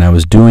before, when I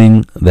was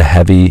doing the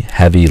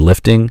heavy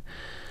lifting,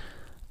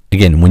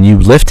 again, when you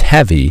lift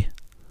heavy,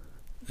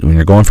 when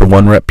you're going for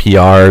 1 rep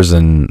PRs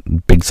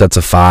and big sets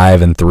of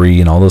 5 and 3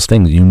 and all those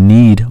things, you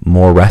need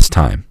more rest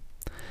time.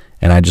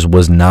 And I just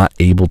was not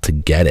able to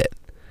get it.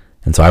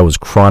 And so I was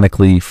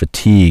chronically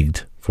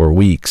fatigued for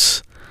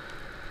weeks.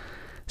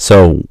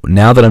 So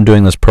now that I'm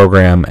doing this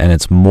program, and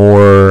it's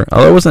more,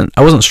 I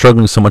wasn't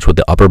struggling so much with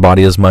the upper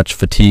body as much,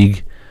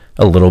 fatigue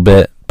a little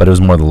bit, but it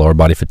was more the lower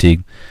body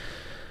fatigue.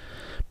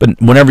 But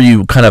whenever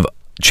you kind of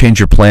change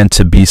your plan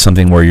to be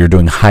something where you're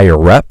doing higher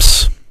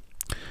reps,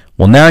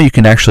 well, now you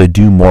can actually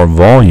do more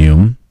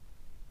volume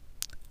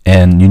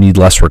and you need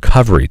less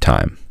recovery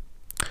time.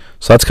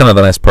 So that's kind of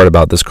the nice part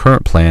about this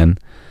current plan,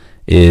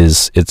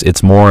 is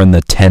it's more in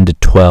the 10 to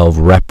 12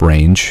 rep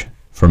range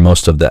for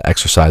most of the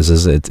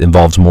exercises. It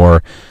involves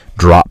more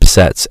drop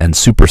sets and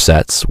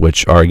supersets,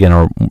 which are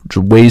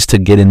ways to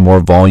get in more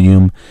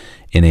volume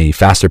in a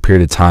faster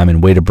period of time,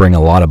 and way to bring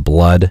a lot of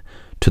blood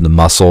to the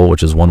muscle,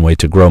 which is one way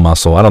to grow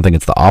muscle. I don't think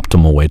it's the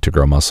optimal way to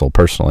grow muscle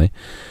personally,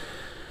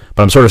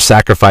 but I'm sort of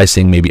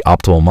sacrificing maybe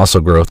optimal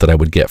muscle growth that I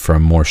would get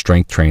from more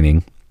strength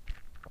training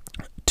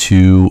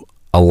to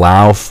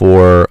allow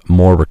for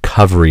more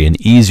recovery and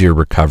easier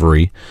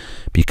recovery,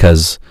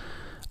 because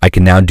I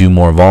can now do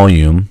more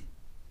volume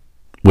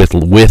with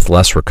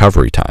less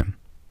recovery time.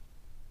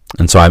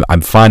 And so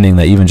I'm finding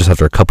that even just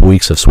after a couple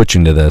weeks of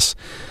switching to this,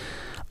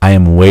 I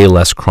am way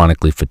less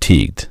chronically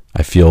fatigued.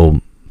 I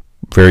feel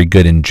very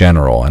good in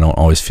general. I don't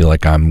always feel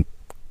like I'm,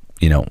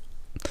 I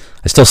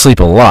still sleep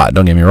a lot,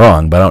 don't get me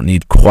wrong, but I don't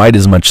need quite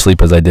as much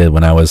sleep as I did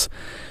when I was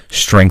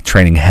strength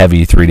training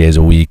heavy 3 days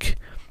a week.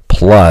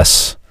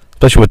 Plus,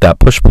 especially with that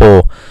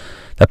push-pull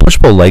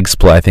leg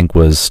split, I think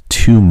was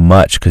too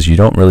much, because you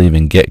don't really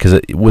even get, because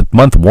with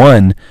month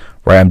 1,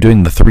 right, I'm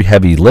doing the 3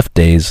 heavy lift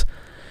days,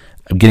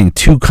 I'm getting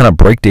 2 kind of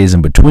break days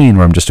in between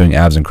where I'm just doing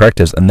abs and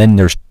correctives, and then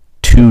there's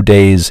 2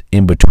 days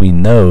in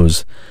between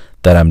those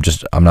that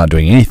I'm not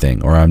doing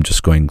anything, or I'm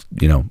just going,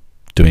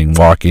 doing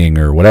walking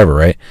or whatever,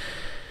 right?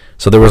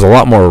 So there was a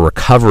lot more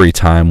recovery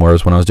time,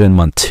 whereas when I was doing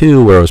month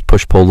 2, where it was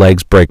push-pull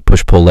legs break,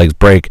 push-pull legs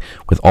break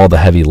with all the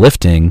heavy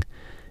lifting,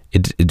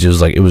 it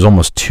just it was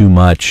almost too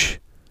much.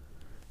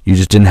 You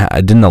just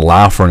didn't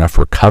allow for enough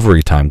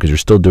recovery time, because you're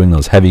still doing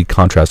those heavy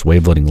contrast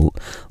wave loading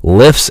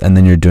lifts, and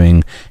then you're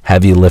doing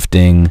heavy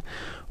lifting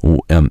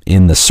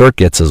in the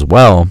circuits as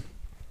well.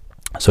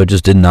 So it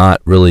just did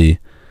not really,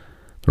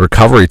 the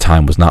recovery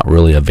time was not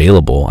really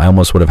available. I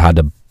almost would have had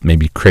to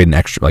maybe create an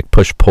extra, like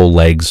push, pull,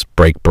 legs,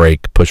 break,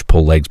 push,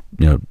 pull, legs,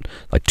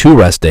 like 2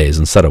 rest days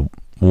instead of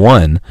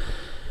 1,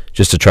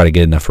 just to try to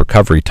get enough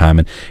recovery time.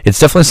 And it's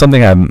definitely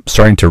something I'm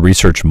starting to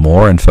research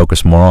more and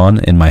focus more on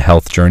in my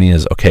health journey,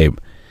 is, okay,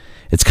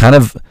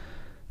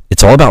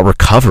 it's all about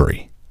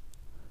recovery,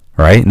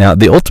 right? Now,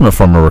 the ultimate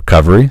form of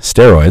recovery,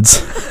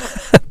 steroids,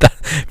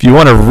 if you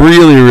want to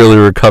really, really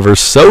recover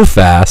so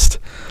fast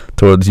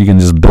towards you can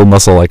just build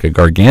muscle like a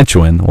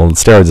gargantuan, well,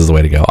 steroids is the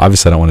way to go.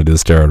 Obviously, I don't want to do the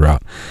steroid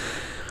route,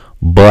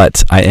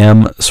 but I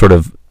am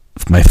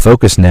my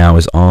focus now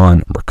is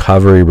on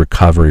recovery,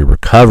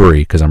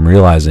 because I'm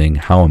realizing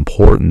how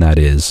important that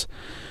is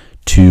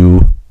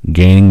to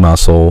gaining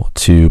muscle,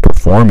 to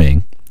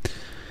performing.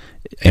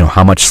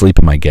 How much sleep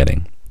am I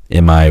getting?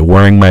 Am I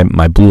wearing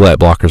my blue light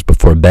blockers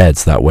before bed,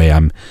 so that way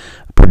I'm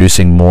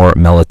producing more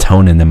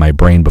melatonin in my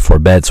brain before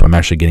bed, so I'm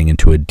actually getting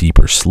into a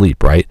deeper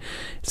sleep, right?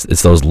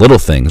 It's those little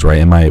things, right?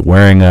 Am I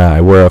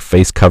I wear a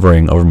face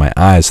covering over my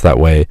eyes, so that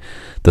way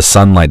the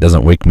sunlight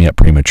doesn't wake me up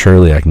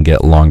prematurely. I can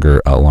get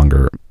longer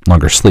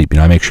sleep.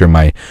 I make sure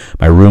my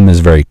room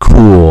is very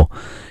cool,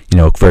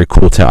 very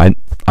cool.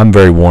 I'm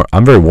very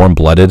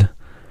warm-blooded,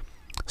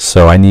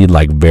 so I need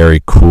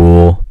very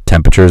cool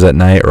temperatures at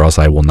night, or else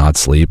I will not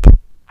sleep.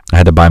 I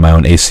had to buy my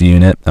own AC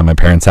unit at my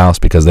parents' house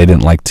because they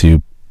didn't like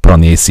to put on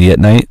the AC at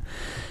night,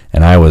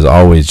 and I was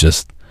always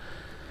just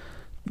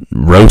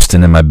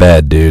roasting in my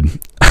bed, dude.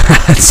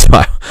 So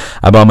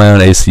I bought my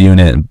own AC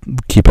unit and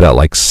keep it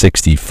at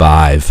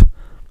 65,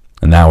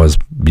 and that was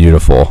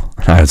beautiful.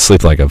 I would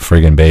sleep like a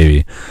friggin'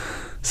 baby.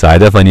 So I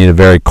definitely need a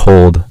very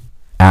cold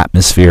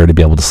atmosphere to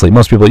be able to sleep.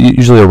 Most people,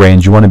 usually a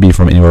range, you want to be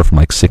from anywhere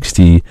from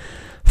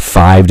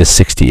 65 to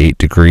 68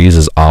 degrees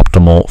is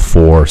optimal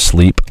for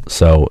sleep.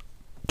 So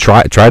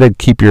try to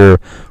keep your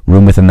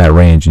room within that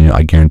range, and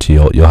I guarantee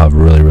you'll have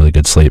really, really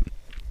good sleep.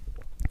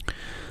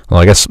 Well,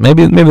 I guess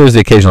maybe there's the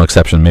occasional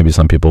exception. Maybe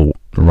some people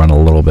run a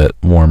little bit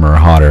warmer or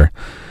hotter.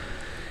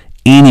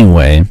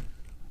 Anyway,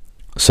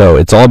 so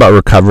it's all about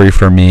recovery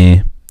for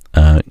me.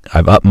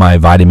 I've upped my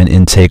vitamin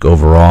intake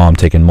overall. I'm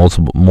taking more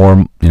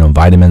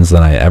vitamins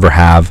than I ever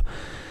have.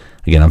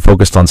 Again, I'm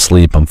focused on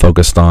sleep. I'm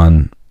focused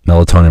on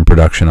melatonin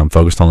production. I'm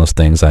focused on those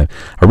things. I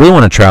really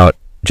want to try out.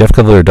 Jeff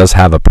Cavalier does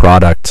have a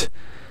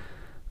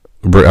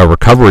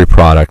recovery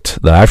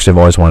product that I actually have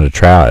always wanted to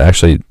try out.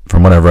 Actually,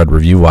 from what I've read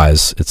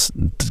review-wise, it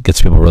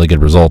gets people really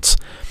good results.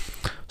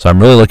 So I'm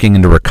really looking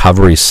into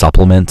recovery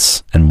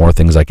supplements and more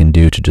things I can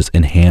do to just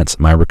enhance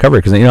my recovery,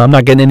 because I'm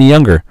not getting any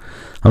younger.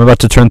 I'm about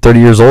to turn 30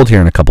 years old here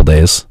in a couple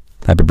days.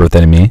 Happy birthday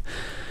to me.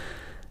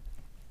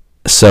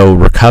 So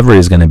recovery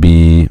is going to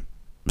be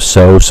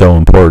so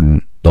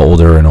important the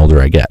older and older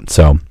I get.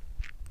 So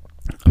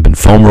I've been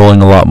foam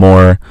rolling a lot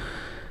more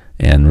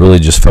and really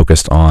just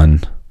focused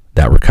on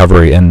that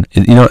recovery. And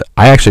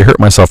I actually hurt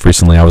myself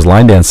recently. I was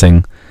line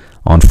dancing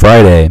on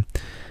Friday,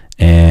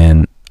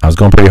 and I was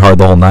going pretty hard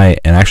the whole night.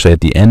 And actually,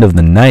 at the end of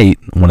the night,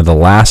 one of the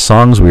last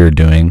songs we were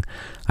doing,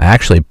 I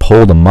actually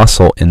pulled a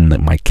muscle in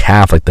my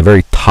calf, like the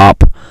very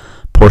top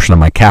portion of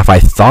my calf. I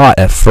thought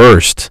at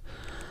first,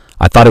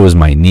 it was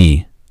my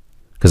knee,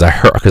 because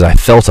I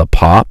felt a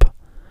pop,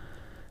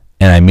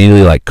 and I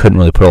immediately like couldn't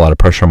really put a lot of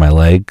pressure on my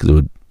leg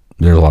because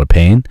there was a lot of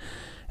pain.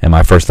 And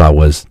my first thought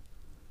was,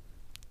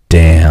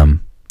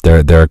 damn, there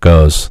it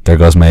goes. There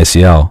goes my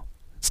ACL.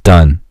 It's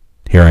done.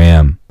 Here I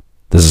am.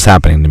 This is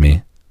happening to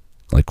me.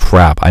 Like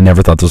crap. I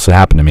never thought this would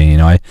happen to me.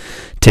 I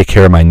take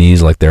care of my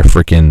knees like they're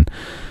freaking.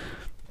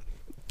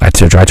 I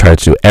try to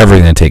do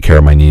everything to take care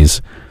of my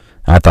knees.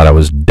 I thought I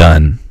was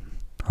done.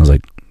 I was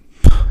like,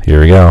 here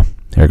we go.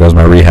 Here goes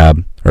my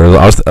rehab.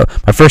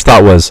 My first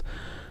thought was,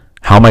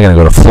 how am I going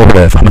to go to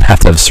Florida if I'm going to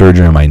have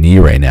surgery on my knee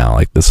right now?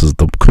 Like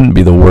couldn't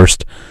be the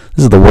worst.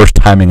 This is the worst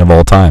timing of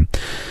all time.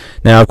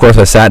 Now, of course,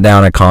 I sat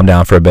down, I calmed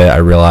down for a bit. I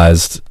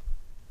realized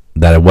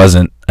that it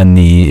wasn't a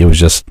knee. It was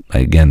just,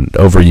 again,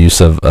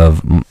 overuse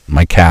of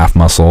my calf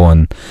muscle.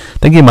 And I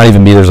think it might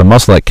even be, there's a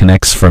muscle that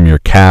connects from your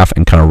calf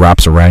and kind of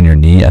wraps around your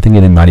knee. I think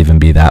it might even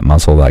be that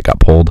muscle that got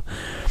pulled.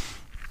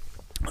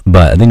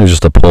 But I think it was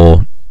just a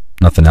pull,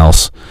 nothing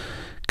else.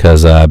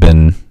 Because I've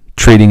been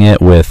treating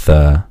it with,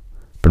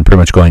 been pretty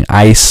much going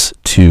ice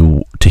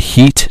to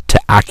heat to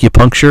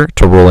acupuncture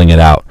to rolling it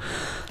out.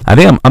 I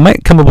think I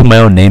might come up with my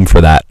own name for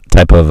that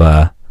type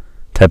of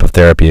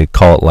therapy. I'd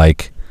call it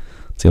like,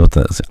 let's see what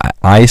the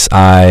ice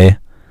I,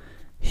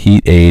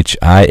 heat H,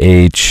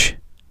 IH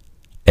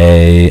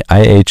A,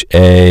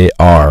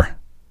 IHAR,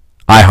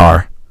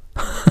 IHAR,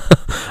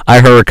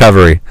 IHAR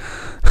recovery.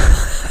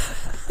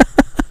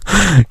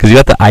 Because you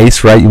got the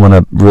ice, right? You want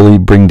to really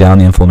bring down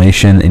the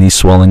inflammation, any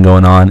swelling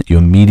going on. You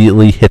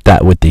immediately hit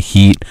that with the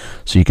heat,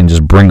 so you can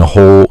just bring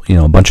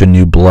a bunch of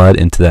new blood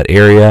into that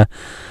area.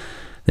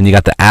 Then you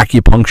got the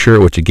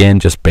acupuncture, which again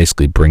just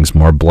basically brings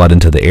more blood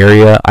into the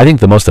area. I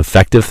think the most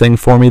effective thing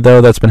for me, though,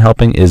 that's been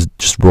helping is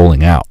just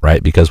rolling out,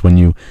 right? Because when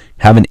you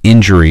have an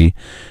injury,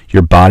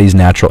 your body's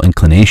natural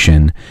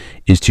inclination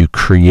is to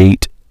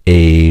create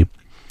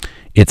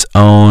its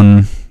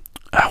own,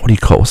 what do you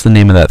call it? What's the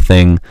name of that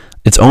thing?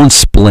 Its own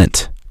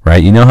splint,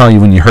 right? You know how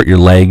when you hurt your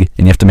leg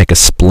and you have to make a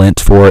splint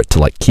for it to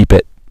like keep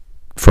it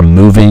from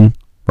moving,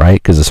 right?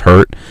 Because it's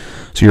hurt.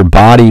 So your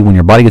body, when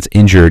your body gets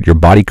injured, your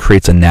body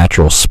creates a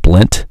natural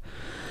splint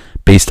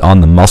based on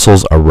the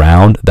muscles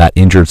around that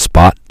injured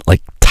spot,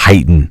 like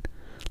tighten,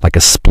 like a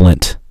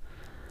splint,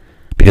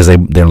 because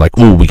they're like,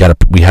 ooh, we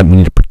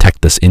need to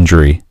protect this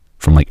injury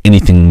from like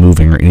anything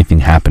moving or anything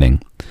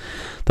happening.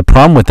 The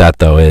problem with that,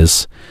 though,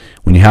 is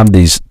when you have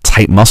these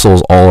tight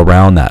muscles all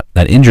around that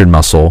injured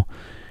muscle,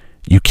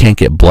 you can't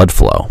get blood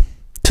flow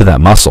to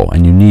that muscle,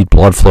 and you need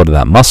blood flow to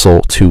that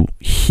muscle to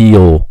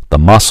heal the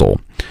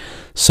muscle.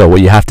 So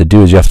what you have to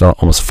do is you have to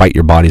almost fight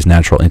your body's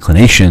natural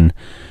inclination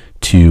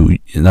and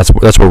that's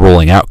where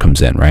rolling out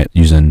comes in, right?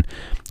 Using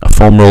a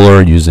foam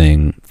roller,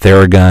 using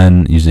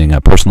Theragun, using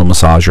a personal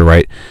massager,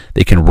 right?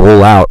 They can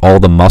roll out all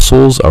the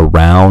muscles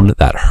around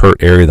that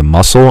hurt area of the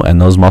muscle, and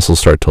those muscles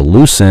start to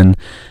loosen,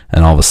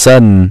 and all of a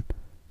sudden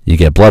you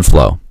get blood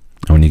flow.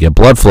 And when you get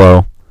blood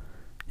flow,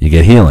 you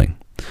get healing.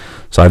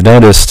 So I've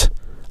noticed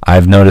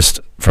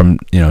from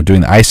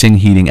doing the icing,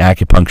 heating,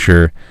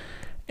 acupuncture,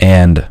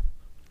 and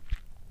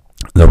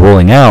the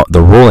rolling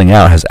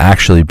out has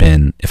actually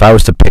been, if I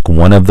was to pick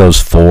one of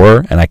those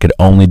four and I could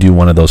only do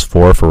one of those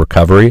four for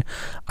recovery,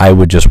 I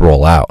would just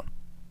roll out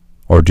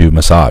or do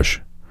massage.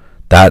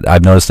 That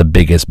I've noticed the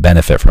biggest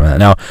benefit from that.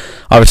 Now,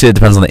 obviously it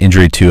depends on the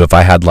injury too. If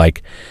I had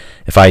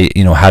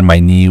had my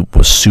knee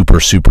was super,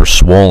 super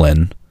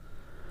swollen,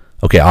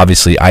 okay,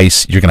 obviously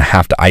you're going to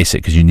have to ice it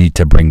because you need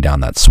to bring down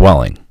that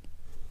swelling.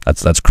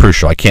 That's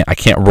crucial. I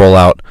can't roll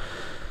out.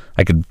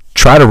 I could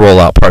try to roll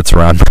out parts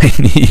around my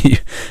knee.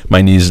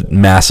 My knee's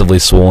massively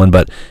swollen,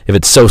 but if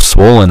it's so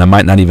swollen, I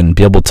might not even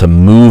be able to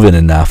move it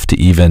enough to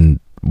even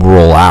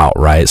roll out,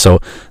 right? So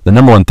the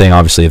number one thing,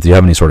 obviously, if you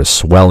have any sort of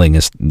swelling,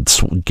 is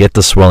get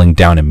the swelling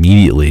down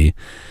immediately,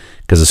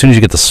 because as soon as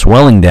you get the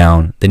swelling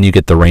down, then you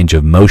get the range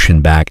of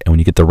motion back, and when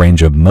you get the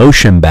range of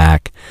motion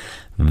back,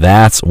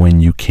 that's when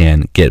you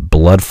can get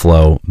blood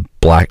flow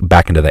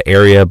back into the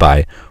area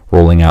by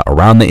rolling out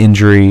around the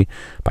injury,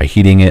 by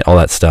heating it, all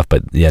that stuff.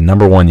 But yeah,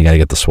 number one, you got to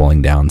get the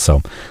swelling down.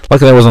 So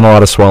luckily there wasn't a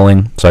lot of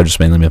swelling, so I've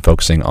just mainly been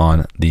focusing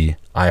on the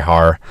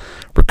IHAR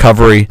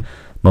recovery.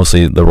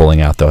 Mostly the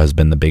rolling out, though, has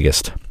been the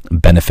biggest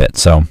benefit.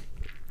 So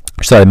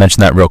just thought I'd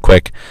mention that real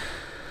quick.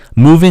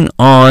 Moving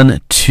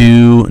on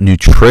to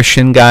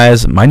nutrition,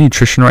 guys. My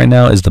nutrition right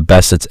now is the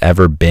best it's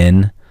ever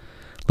been.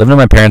 Living in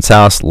my parents'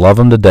 house, love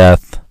them to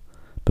death,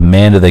 but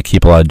man, do they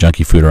keep a lot of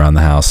junky food around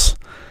the house.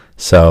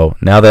 So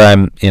now that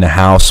I'm in a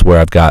house where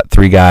I've got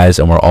three guys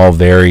and we have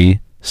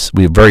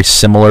very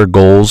similar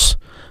goals.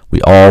 We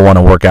all want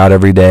to work out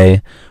every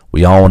day.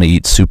 We all want to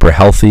eat super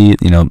healthy.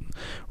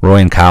 Roy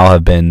and Kyle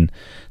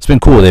it's been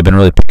cool. They've been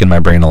really picking my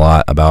brain a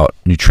lot about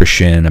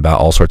nutrition,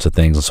 about all sorts of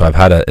things. And so I've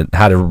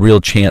had a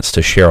real chance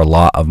to share a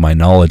lot of my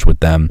knowledge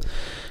with them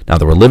now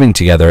that we're living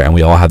together, and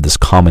we all have this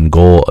common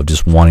goal of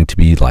just wanting to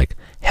be like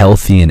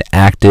healthy and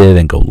active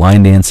and go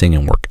line dancing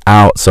and work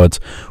out. So it's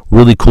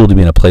really cool to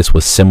be in a place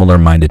with similar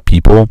minded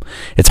people.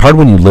 It's hard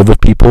when you live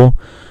with people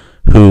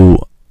who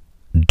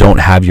don't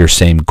have your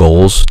same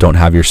goals, don't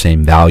have your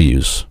same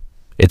values.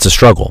 It's a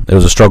struggle. It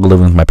was a struggle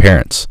living with my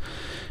parents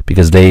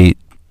because they,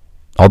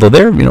 although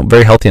they're,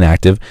 very healthy and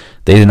active,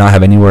 they did not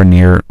have anywhere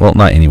near, well,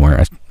 not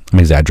anywhere, I'm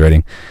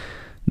exaggerating.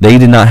 They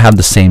did not have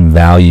the same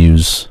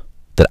values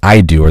that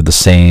I do, or the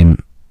same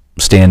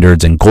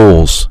standards and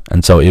goals.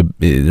 And so it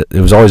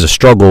was always a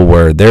struggle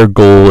where their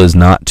goal is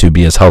not to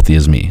be as healthy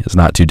as me, is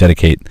not to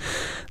dedicate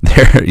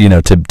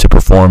their, to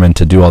perform and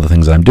to do all the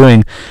things that I'm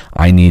doing.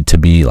 I need to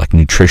be like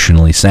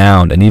nutritionally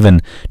sound, and even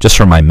just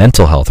for my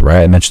mental health,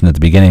 right? I mentioned at the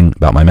beginning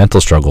about my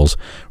mental struggles,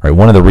 right?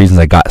 One of the reasons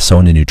I got so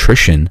into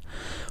nutrition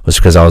was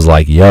because I was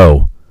like,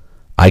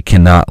 I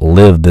cannot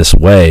live this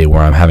way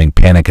where I'm having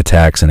panic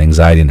attacks and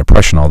anxiety and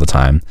depression all the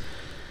time.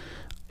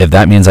 If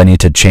that means I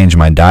need to change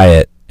my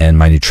diet and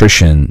my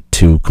nutrition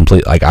to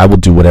complete, I will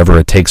do whatever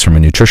it takes from a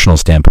nutritional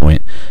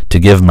standpoint to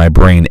give my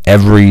brain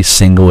every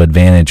single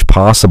advantage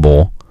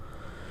possible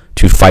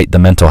to fight the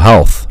mental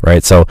health,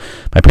 right? So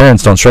my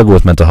parents don't struggle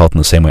with mental health in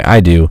the same way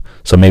I do,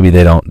 so maybe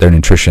their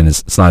nutrition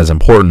it's not as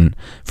important.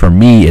 For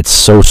me, it's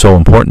so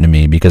important to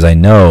me because I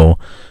know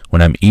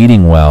when I'm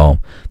eating well,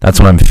 that's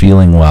when I'm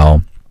feeling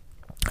well,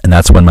 and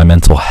that's when my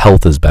mental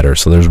health is better.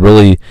 So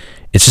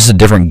it's just a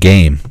different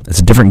game. It's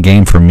a different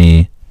game for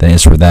me than it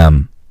is for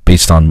them,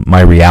 based on my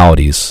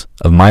realities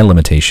of my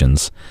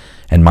limitations,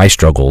 and my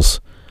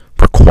struggles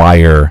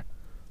require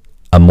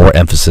a more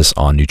emphasis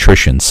on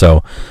nutrition. So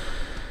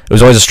it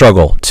was always a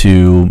struggle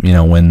to,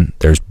 when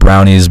there's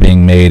brownies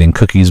being made and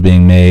cookies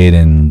being made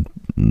and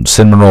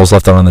cinnamon rolls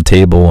left out on the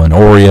table and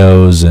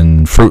Oreos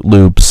and Fruit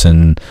Loops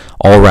and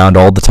all around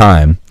all the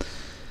time.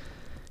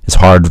 It's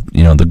hard,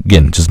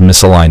 again, just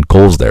misaligned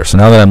goals there. So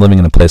now that I'm living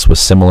in a place with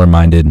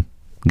similar-minded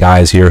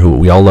guys here who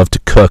we all love to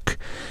cook,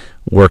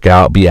 work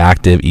out, be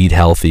active, eat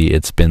healthy,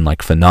 it's been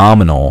like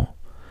phenomenal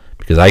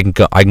because I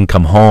can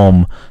come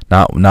home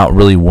not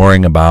really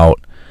worrying about,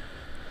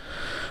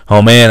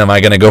 oh man, am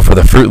I going to go for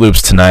the Fruit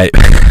Loops tonight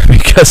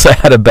because I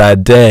had a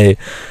bad day?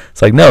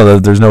 It's like, no,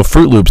 there's no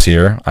Fruit Loops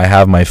here. I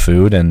have my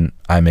food, and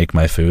I make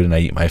my food, and I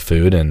eat my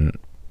food, and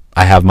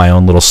I have my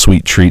own little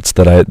sweet treats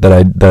that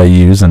I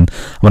use, and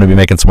I'm going to be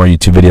making some more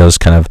YouTube videos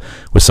kind of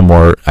with some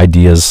more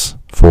ideas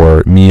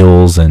for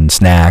meals and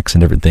snacks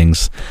and different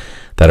things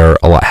that are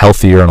a lot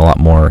healthier and a lot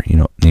more,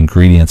 the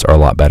ingredients are a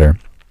lot better.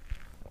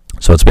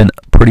 So it's been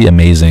pretty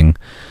amazing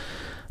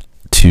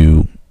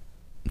to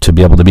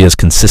be able to be as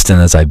consistent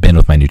as I've been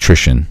with my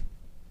nutrition.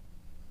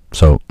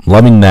 So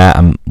loving that.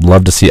 I'm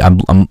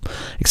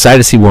excited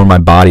to see where my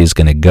body is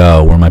going to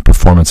go, where my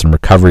performance and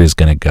recovery is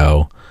going to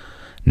go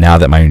now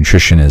that my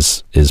nutrition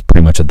is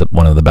pretty much at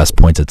one of the best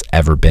points it's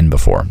ever been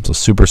before. So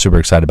super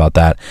excited about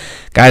that.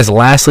 Guys,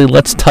 lastly,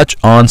 let's touch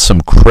on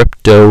some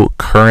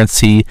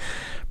cryptocurrency.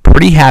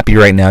 Pretty happy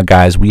right now,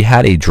 guys. We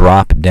had a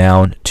drop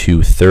down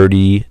to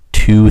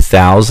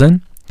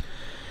 32,000,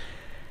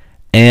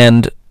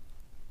 and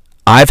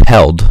I've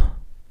held,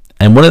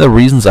 and one of the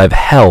reasons I've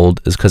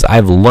held is because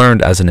I've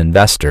learned as an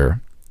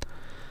investor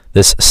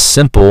this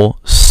simple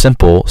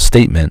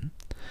statement,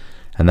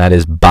 and that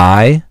is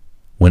buy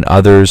when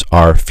others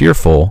are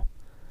fearful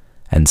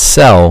and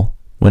sell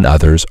when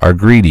others are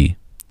greedy.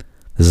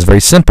 This is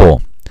very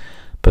simple,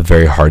 but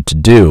very hard to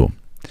do.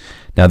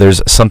 Now,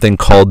 there's something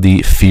called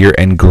the Fear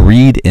and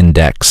Greed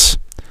Index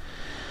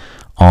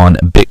on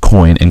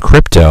Bitcoin and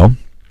crypto,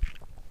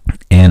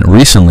 and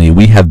recently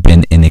we have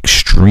been in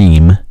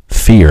extreme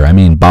fear. I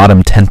mean,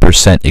 bottom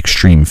 10%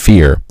 extreme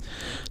fear.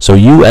 So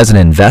you as an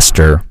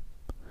investor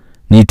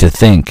need to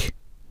think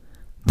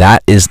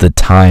that is the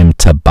time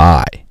to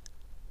buy.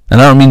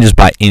 And I don't mean just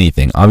buy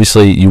anything.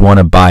 Obviously, you want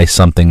to buy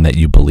something that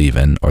you believe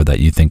in or that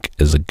you think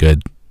is a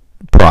good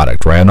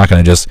product, right? I'm not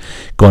going to just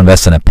go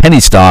invest in a penny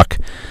stock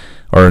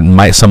or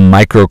some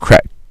micro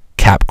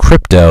cap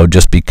crypto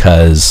just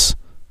because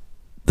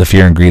the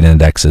Fear and Greed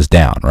Index is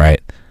down,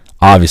 right?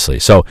 Obviously.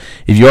 So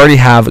if you already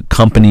have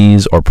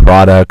companies or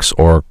products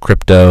or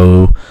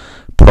crypto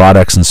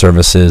products and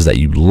services that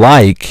you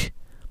like,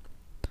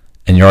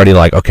 and you're already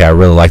like, okay, I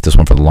really like this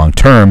one for the long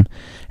term,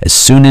 as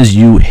soon as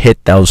you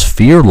hit those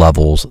fear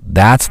levels,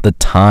 that's the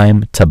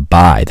time to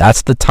buy.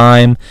 That's the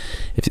time,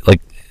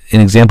 like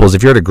an example is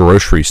if you're at a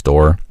grocery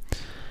store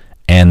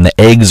and the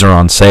eggs are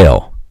on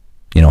sale,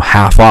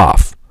 half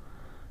off,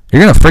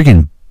 you're going to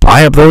freaking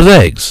buy up those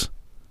eggs.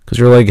 Because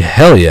you're like,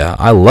 hell yeah,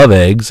 I love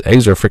eggs.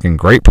 Eggs are freaking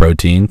great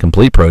protein,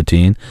 complete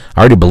protein.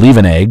 I already believe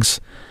in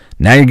eggs.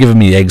 Now you're giving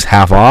me eggs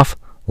half off.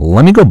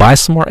 Let me go buy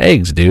some more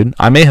eggs, dude.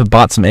 I may have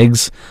bought some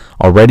eggs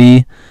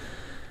already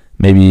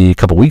maybe a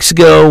couple weeks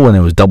ago when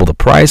it was double the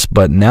price,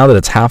 but now that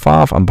it's half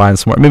off, I'm buying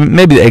some more.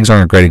 Maybe the eggs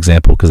aren't a great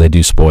example because they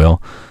do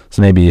spoil.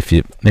 So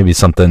maybe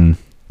something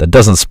that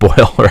doesn't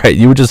spoil, right?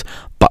 You would just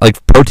buy,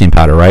 like protein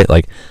powder, right?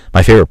 Like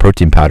my favorite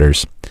protein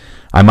powders,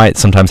 I might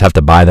sometimes have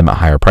to buy them at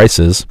higher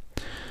prices.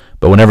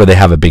 But whenever they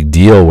have a big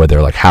deal where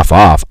they're like half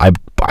off, I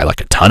buy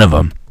like a ton of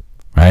them,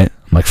 right?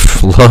 I'm like,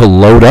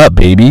 load up,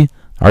 baby.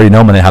 I already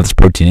know I'm going to have this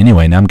protein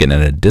anyway. Now I'm getting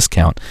it at a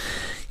discount.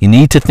 You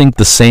need to think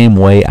the same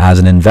way as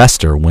an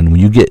investor. When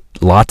you get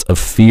lots of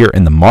fear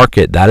in the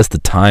market, that is the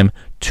time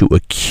to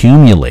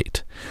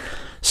accumulate.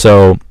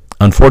 So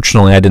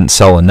unfortunately, I didn't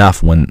sell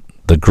enough when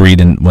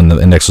the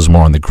index was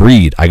more on the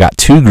greed. I got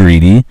too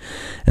greedy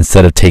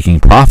instead of taking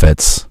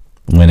profits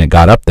when it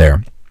got up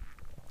there.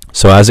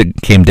 So as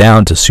it came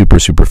down to super,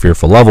 super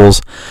fearful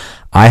levels,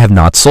 I have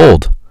not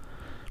sold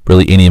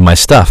really any of my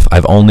stuff.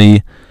 I've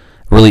only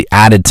really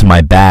added to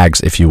my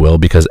bags, if you will,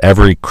 because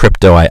every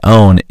crypto I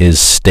own is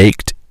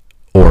staked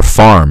or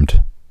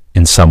farmed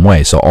in some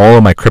way. So all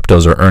of my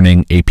cryptos are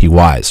earning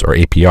APYs or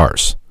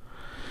APRs.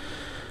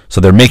 So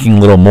they're making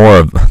more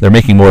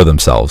of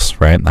themselves,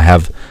 right? I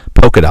have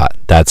Polkadot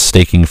that's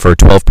staking for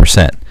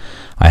 12%.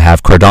 I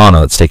have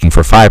Cardano that's staking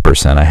for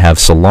 5%. I have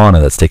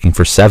Solana that's staking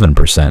for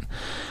 7%.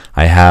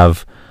 I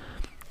have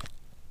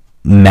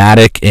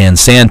Matic and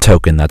Sand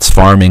Token that's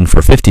farming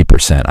for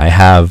 50%. I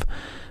have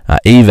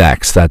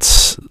AVAX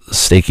that's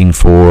staking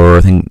for,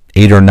 I think,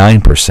 8 or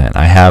 9%.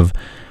 I have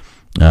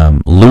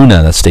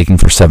Luna that's staking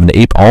for 7 to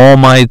 8. All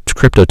my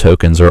crypto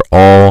tokens are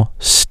all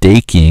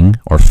staking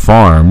or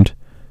farmed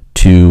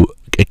to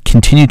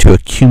continue to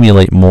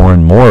accumulate more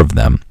and more of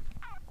them,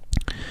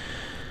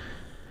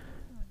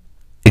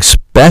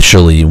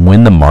 especially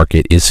when the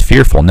market is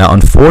fearful. Now,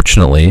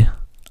 unfortunately,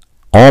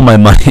 all my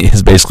money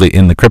is basically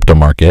in the crypto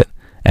market.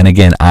 And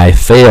again, I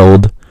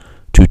failed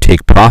to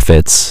take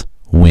profits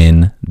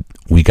when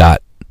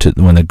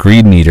the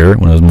greed meter,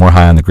 when it was more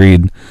high on the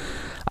greed,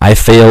 I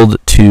failed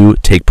to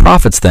take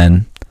profits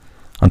then,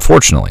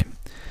 unfortunately.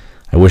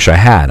 I wish I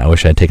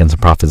had taken some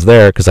profits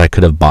there because I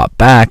could have bought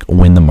back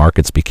when the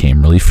markets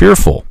became really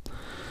fearful.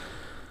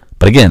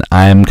 But again,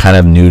 I'm kind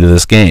of new to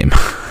this game.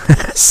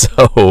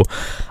 So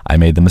I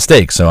made the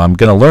mistake. So I'm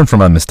going to learn from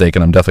my mistake,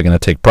 and I'm definitely going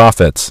to take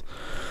profits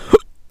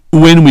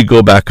when we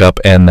go back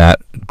up and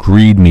that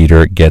greed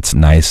meter gets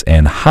nice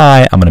and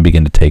high. I'm going to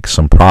begin to take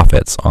some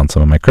profits on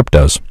some of my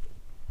cryptos.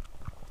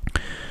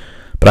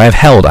 But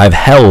I've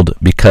held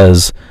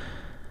because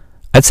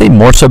I'd say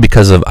more so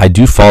because I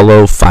do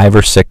follow 5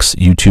 or 6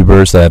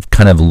 YouTubers that I've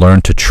kind of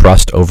learned to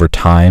trust over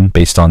time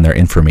based on their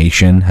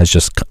information has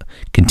just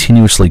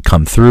continuously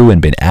come through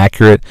and been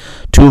accurate.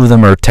 2 of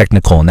them are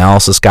technical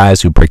analysis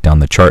guys who break down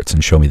the charts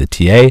and show me the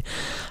TA.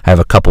 I have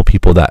a couple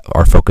people that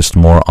are focused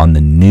more on the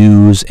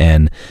news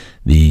and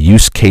the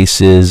use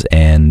cases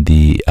and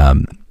the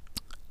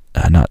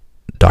not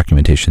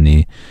documentation,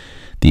 the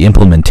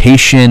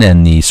implementation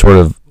and the sort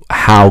of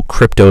how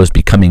crypto is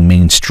becoming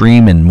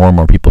mainstream and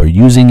more people are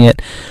using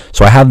it.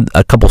 So I have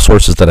a couple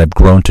sources that I've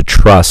grown to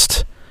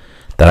trust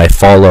that I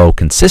follow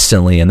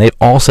consistently, and they've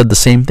all said the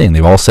same thing.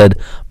 They've all said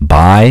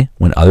buy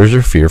when others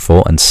are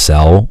fearful and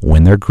sell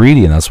when they're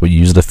greedy, and that's what you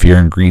use the fear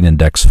and greed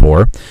index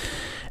for.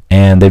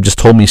 And they've just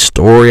told me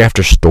story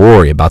after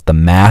story about the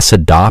mass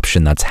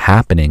adoption that's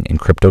happening in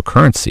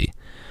cryptocurrency.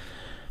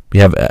 We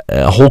have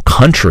a whole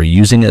country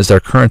using it as their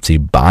currency,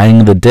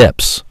 buying the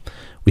dips.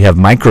 We have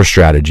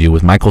MicroStrategy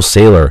with Michael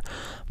Saylor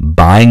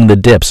buying the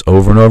dips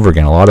over and over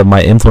again. A lot of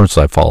my influencers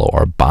I follow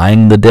are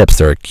buying the dips.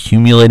 They're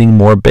accumulating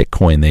more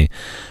Bitcoin. They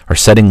are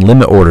setting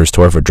limit orders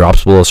to where if it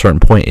drops below a certain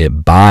point,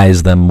 it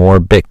buys them more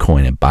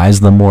Bitcoin. It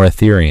buys them more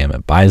Ethereum.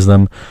 It buys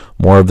them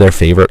more of their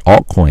favorite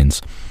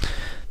altcoins.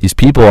 These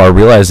people are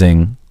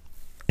realizing,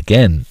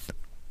 again,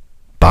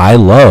 buy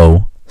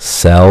low,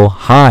 sell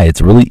high.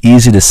 It's really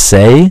easy to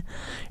say.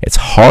 It's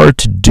hard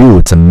to do.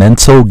 It's a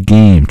mental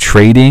game.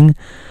 Trading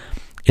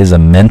is a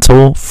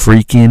mental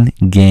freaking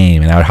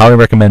game, and I would highly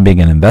recommend being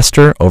an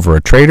investor over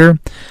a trader.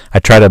 I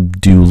try to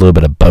do a little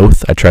bit of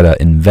both. I try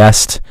to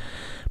invest,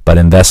 but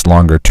invest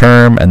longer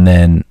term, and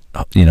then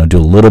do a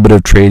little bit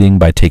of trading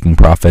by taking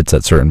profits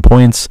at certain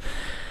points.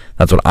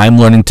 That's what I'm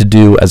learning to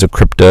do as a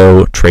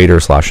crypto trader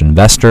 /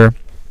 investor.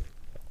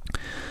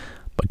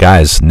 But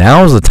guys,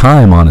 now is the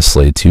time,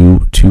 honestly,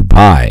 to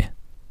buy,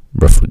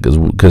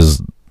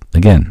 because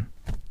again,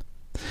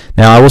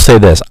 now I will say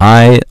this: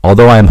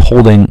 although I'm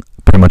holding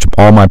pretty much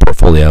all my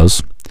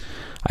portfolios,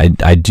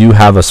 I do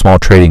have a small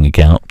trading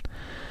account,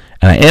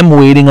 and I am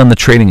waiting on the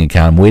trading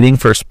account. I'm waiting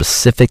for a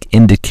specific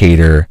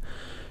indicator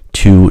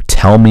to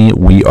tell me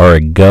we are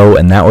a go,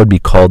 and that would be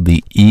called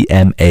the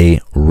EMA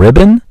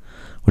ribbon,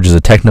 which is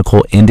a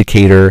technical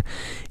indicator.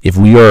 If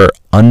we are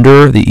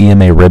under the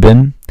EMA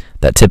ribbon,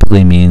 that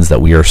typically means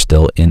that we are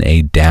still in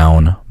a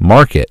down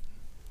market.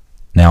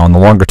 Now, on the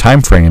longer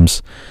time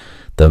frames,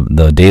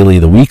 the daily,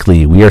 the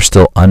weekly, we are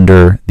still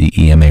under the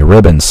EMA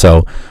ribbon.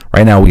 So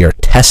right now we are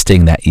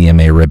testing that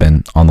EMA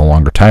ribbon on the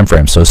longer time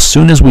frame. So as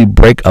soon as we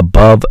break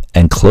above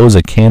and close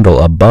a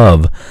candle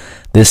above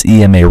this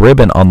EMA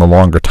ribbon on the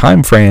longer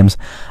time frames,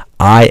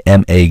 I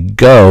am a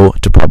go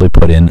to probably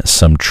put in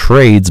some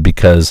trades,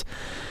 because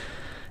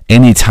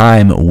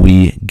anytime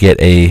we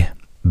get a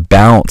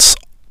bounce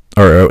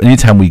or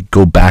anytime we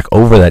go back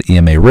over that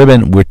EMA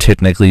ribbon, we're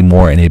technically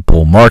more in a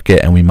bull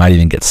market, and we might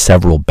even get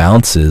several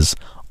bounces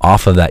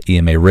off of that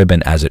EMA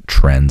ribbon as it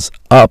trends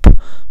up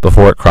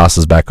before it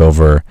crosses back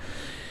over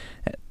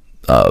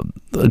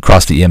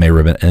across the EMA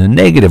ribbon in a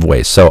negative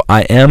way. So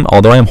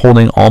although I am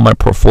holding all my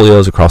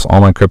portfolios across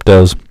all my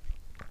cryptos,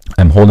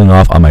 I'm holding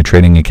off on my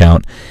trading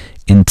account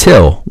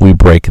until we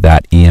break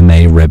that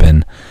EMA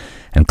ribbon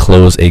and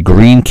close a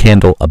green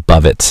candle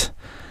above it.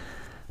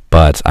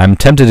 But I'm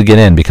tempted to get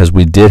in because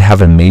we did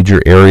have a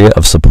major area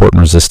of support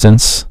and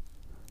resistance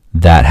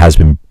that has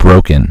been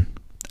broken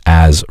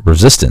as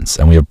resistance,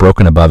 and we have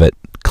broken above it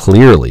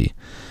clearly.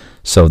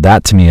 So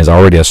that to me is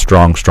already a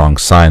strong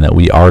sign that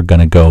we are going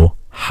to go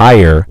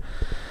higher.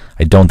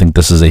 I don't think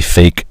this is a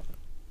fake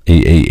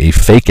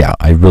out.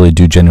 I really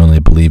do genuinely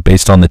believe,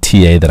 based on the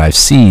TA that I've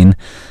seen,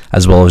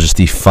 as well as just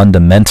the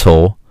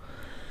fundamentals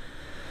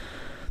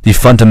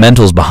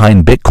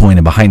behind Bitcoin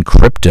and behind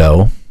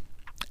crypto,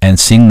 and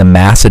seeing the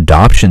mass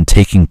adoption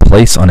taking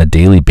place on a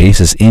daily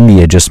basis.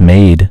 India just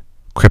made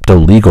crypto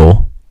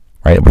legal,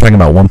 right? We're talking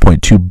about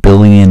 1.2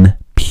 billion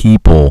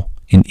people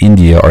in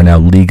India are now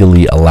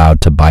legally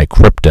allowed to buy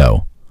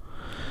crypto.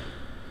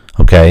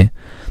 Okay?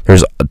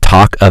 There's a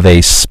talk of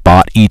a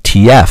spot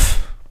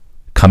ETF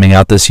coming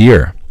out this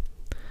year.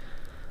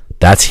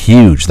 That's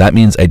huge. That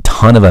means a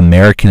ton of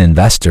American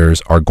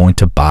investors are going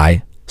to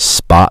buy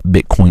spot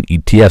Bitcoin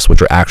ETFs,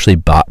 which are actually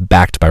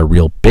backed by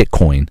real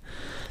Bitcoin.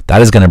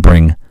 That is going to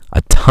bring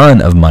a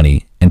ton of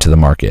money into the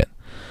market.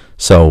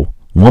 So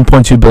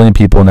 1.2 billion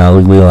people now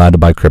legally allowed to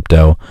buy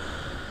crypto.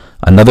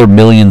 Another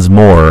millions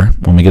more,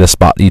 when we get a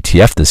spot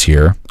ETF this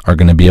year, are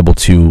going to be able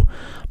to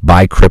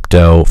buy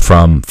crypto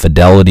from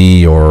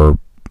Fidelity or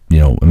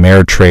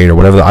Ameritrade or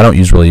whatever. I don't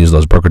really use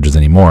those brokerages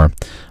anymore.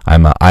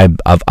 I've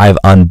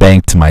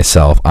unbanked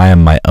myself. I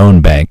am my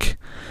own bank,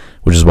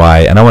 which is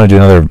why, and I want to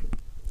do another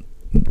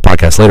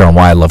podcast later on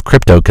why I love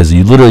crypto, because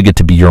you literally get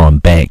to be your own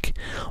bank.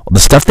 The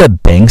stuff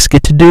that banks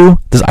get to do,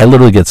 I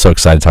literally get so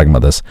excited talking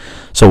about this.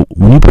 So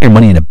when you put your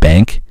money in a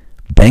bank,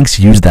 banks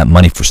use that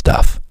money for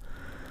stuff.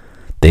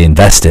 They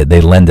invest it, they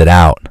lend it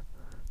out,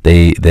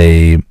 they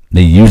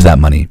use that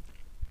money.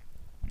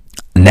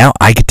 Now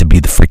I get to be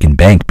the freaking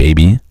bank,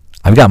 baby.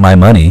 I've got my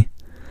money,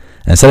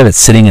 and instead of it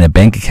sitting in a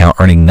bank account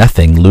earning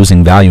nothing,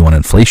 losing value on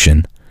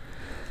inflation,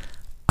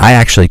 I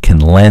actually can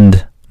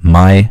lend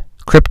my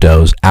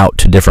cryptos out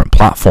to different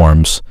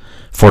platforms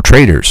for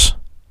traders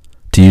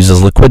to use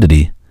as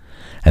liquidity,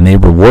 and they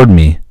reward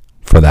me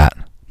for that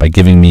by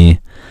giving me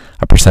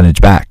a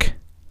percentage back,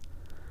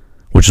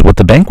 which is what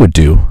the bank would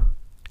do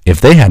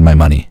if they had my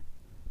money.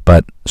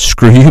 But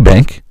screw you,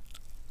 bank.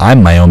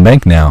 I'm my own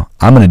bank now.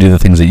 I'm going to do the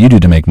things that you do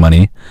to make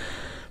money,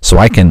 so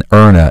I can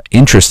earn an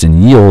interest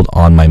and yield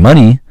on my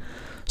money,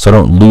 so I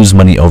don't lose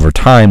money over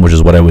time, which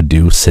is what I would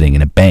do sitting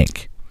in a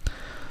bank.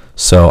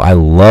 So I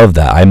love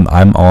that.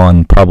 I'm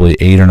on probably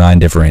 8 or 9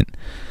 different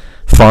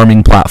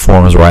farming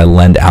platforms where I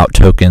lend out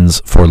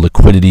tokens for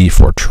liquidity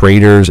for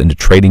traders into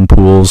trading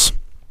pools.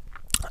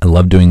 I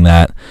love doing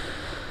that.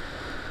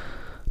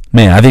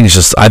 Man, I think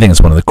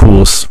it's one of the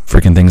coolest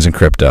freaking things in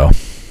crypto.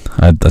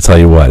 I'll tell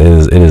you what,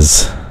 it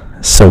is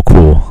so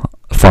cool.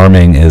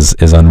 Farming is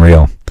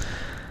unreal.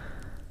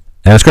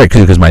 And it's great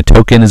because my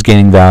token is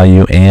gaining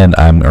value and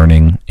I'm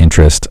earning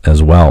interest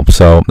as well.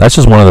 So that's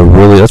just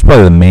that's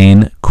probably the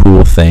main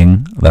cool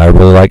thing that I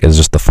really like, is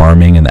just the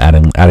farming and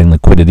adding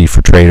liquidity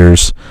for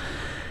traders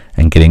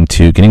and getting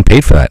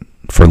paid for that,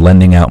 for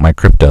lending out my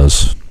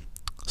cryptos.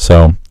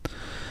 So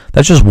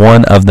that's just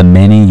one of the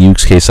many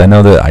use cases. I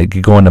know that I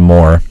could go into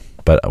more,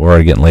 but we're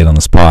already getting late on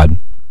this pod.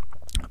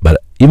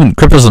 But even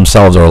cryptos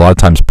themselves are a lot of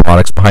times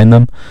products behind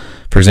them.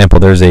 For example,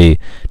 there's a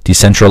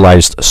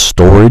decentralized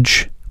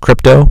storage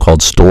crypto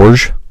called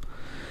Storj,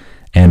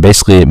 and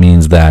basically it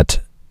means that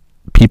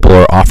people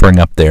are offering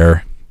up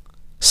their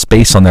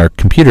space on their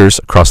computers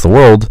across the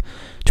world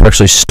to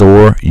actually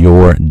store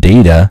your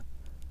data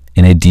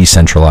in a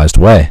decentralized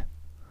way.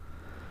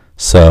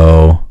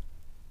 So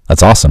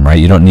that's awesome, right?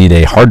 You don't need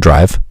a hard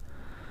drive.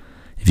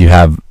 If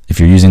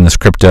you're using this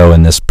crypto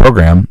in this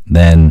program,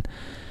 then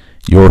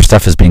your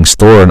stuff is being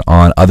stored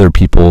on other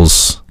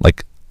people's,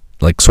 like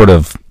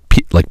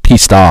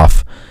pieced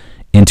off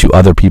into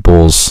other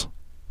people's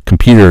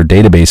computer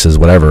databases,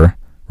 whatever,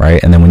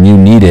 right? And then when you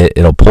need it,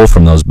 it'll pull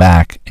from those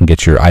back and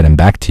get your item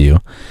back to you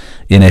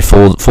in a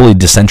fully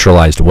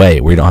decentralized way,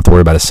 where you don't have to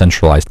worry about a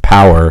centralized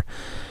power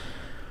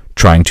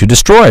trying to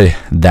destroy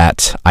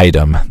that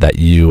item that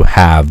you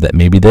have that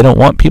maybe they don't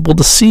want people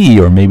to see,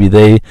 or maybe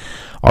they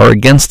are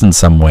against in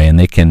some way and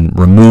they can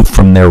remove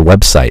from their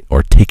website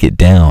or take it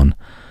down,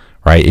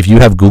 right? If you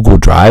have Google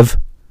Drive,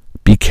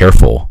 be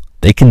careful.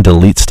 They can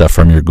delete stuff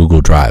from your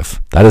Google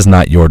Drive. That is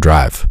not your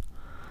drive.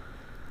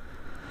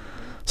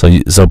 So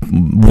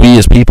we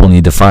as people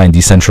need to find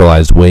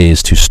decentralized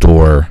ways to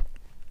store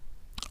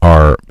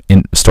our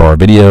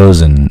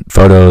videos and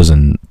photos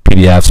and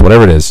PDFs,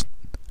 whatever it is,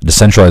 a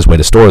decentralized way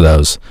to store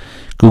those.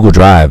 Google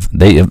Drive,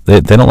 they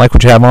don't like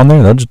what you have on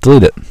there, they'll just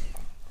delete it.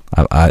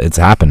 It's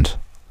happened,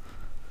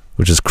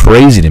 which is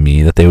crazy to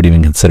me that they would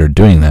even consider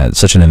doing that. It's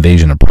such an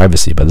invasion of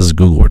privacy, but this is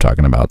Google we're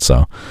talking about,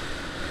 so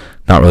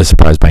not really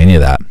surprised by any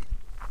of that.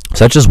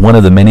 So that's just one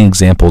of the many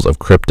examples of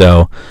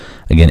crypto.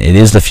 Again, it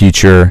is the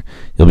future.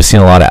 You'll be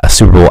seeing a lot of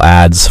Super Bowl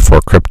ads for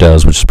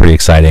cryptos, which is pretty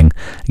exciting.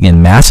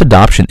 Again, mass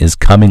adoption is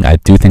coming. I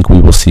do think we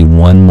will see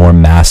one more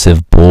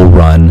massive bull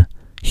run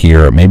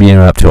here, maybe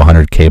up to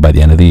 100K by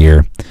the end of the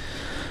year.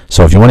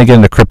 So if you want to get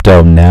into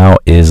crypto, now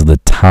is the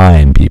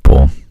time,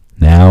 people.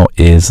 Now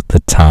is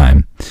the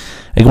time.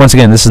 Once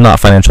again, this is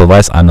not financial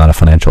advice. I'm not a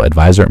financial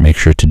advisor. Make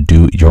sure to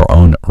do your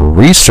own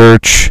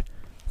research.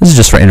 This is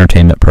just for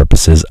entertainment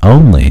purposes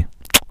only.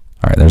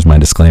 All right, there's my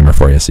disclaimer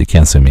for you, so you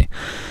can't sue me.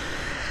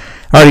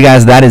 Alrighty,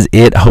 guys, that is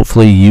it.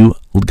 Hopefully you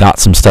got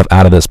some stuff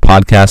out of this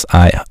podcast.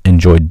 I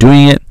enjoyed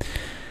doing it.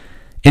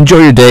 Enjoy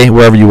your day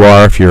wherever you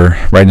are, if you're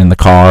riding in the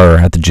car or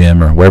at the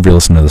gym or wherever you're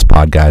listening to this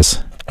pod,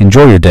 guys.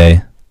 Enjoy your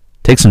day.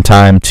 Take some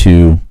time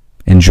to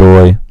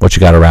enjoy what you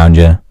got around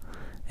you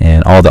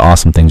and all the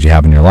awesome things you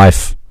have in your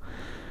life,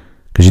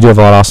 because you do have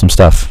a lot of awesome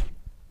stuff.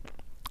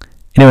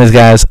 Anyways,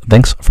 guys,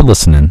 thanks for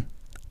listening,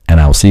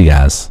 and I will see you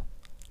guys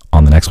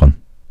on the next one.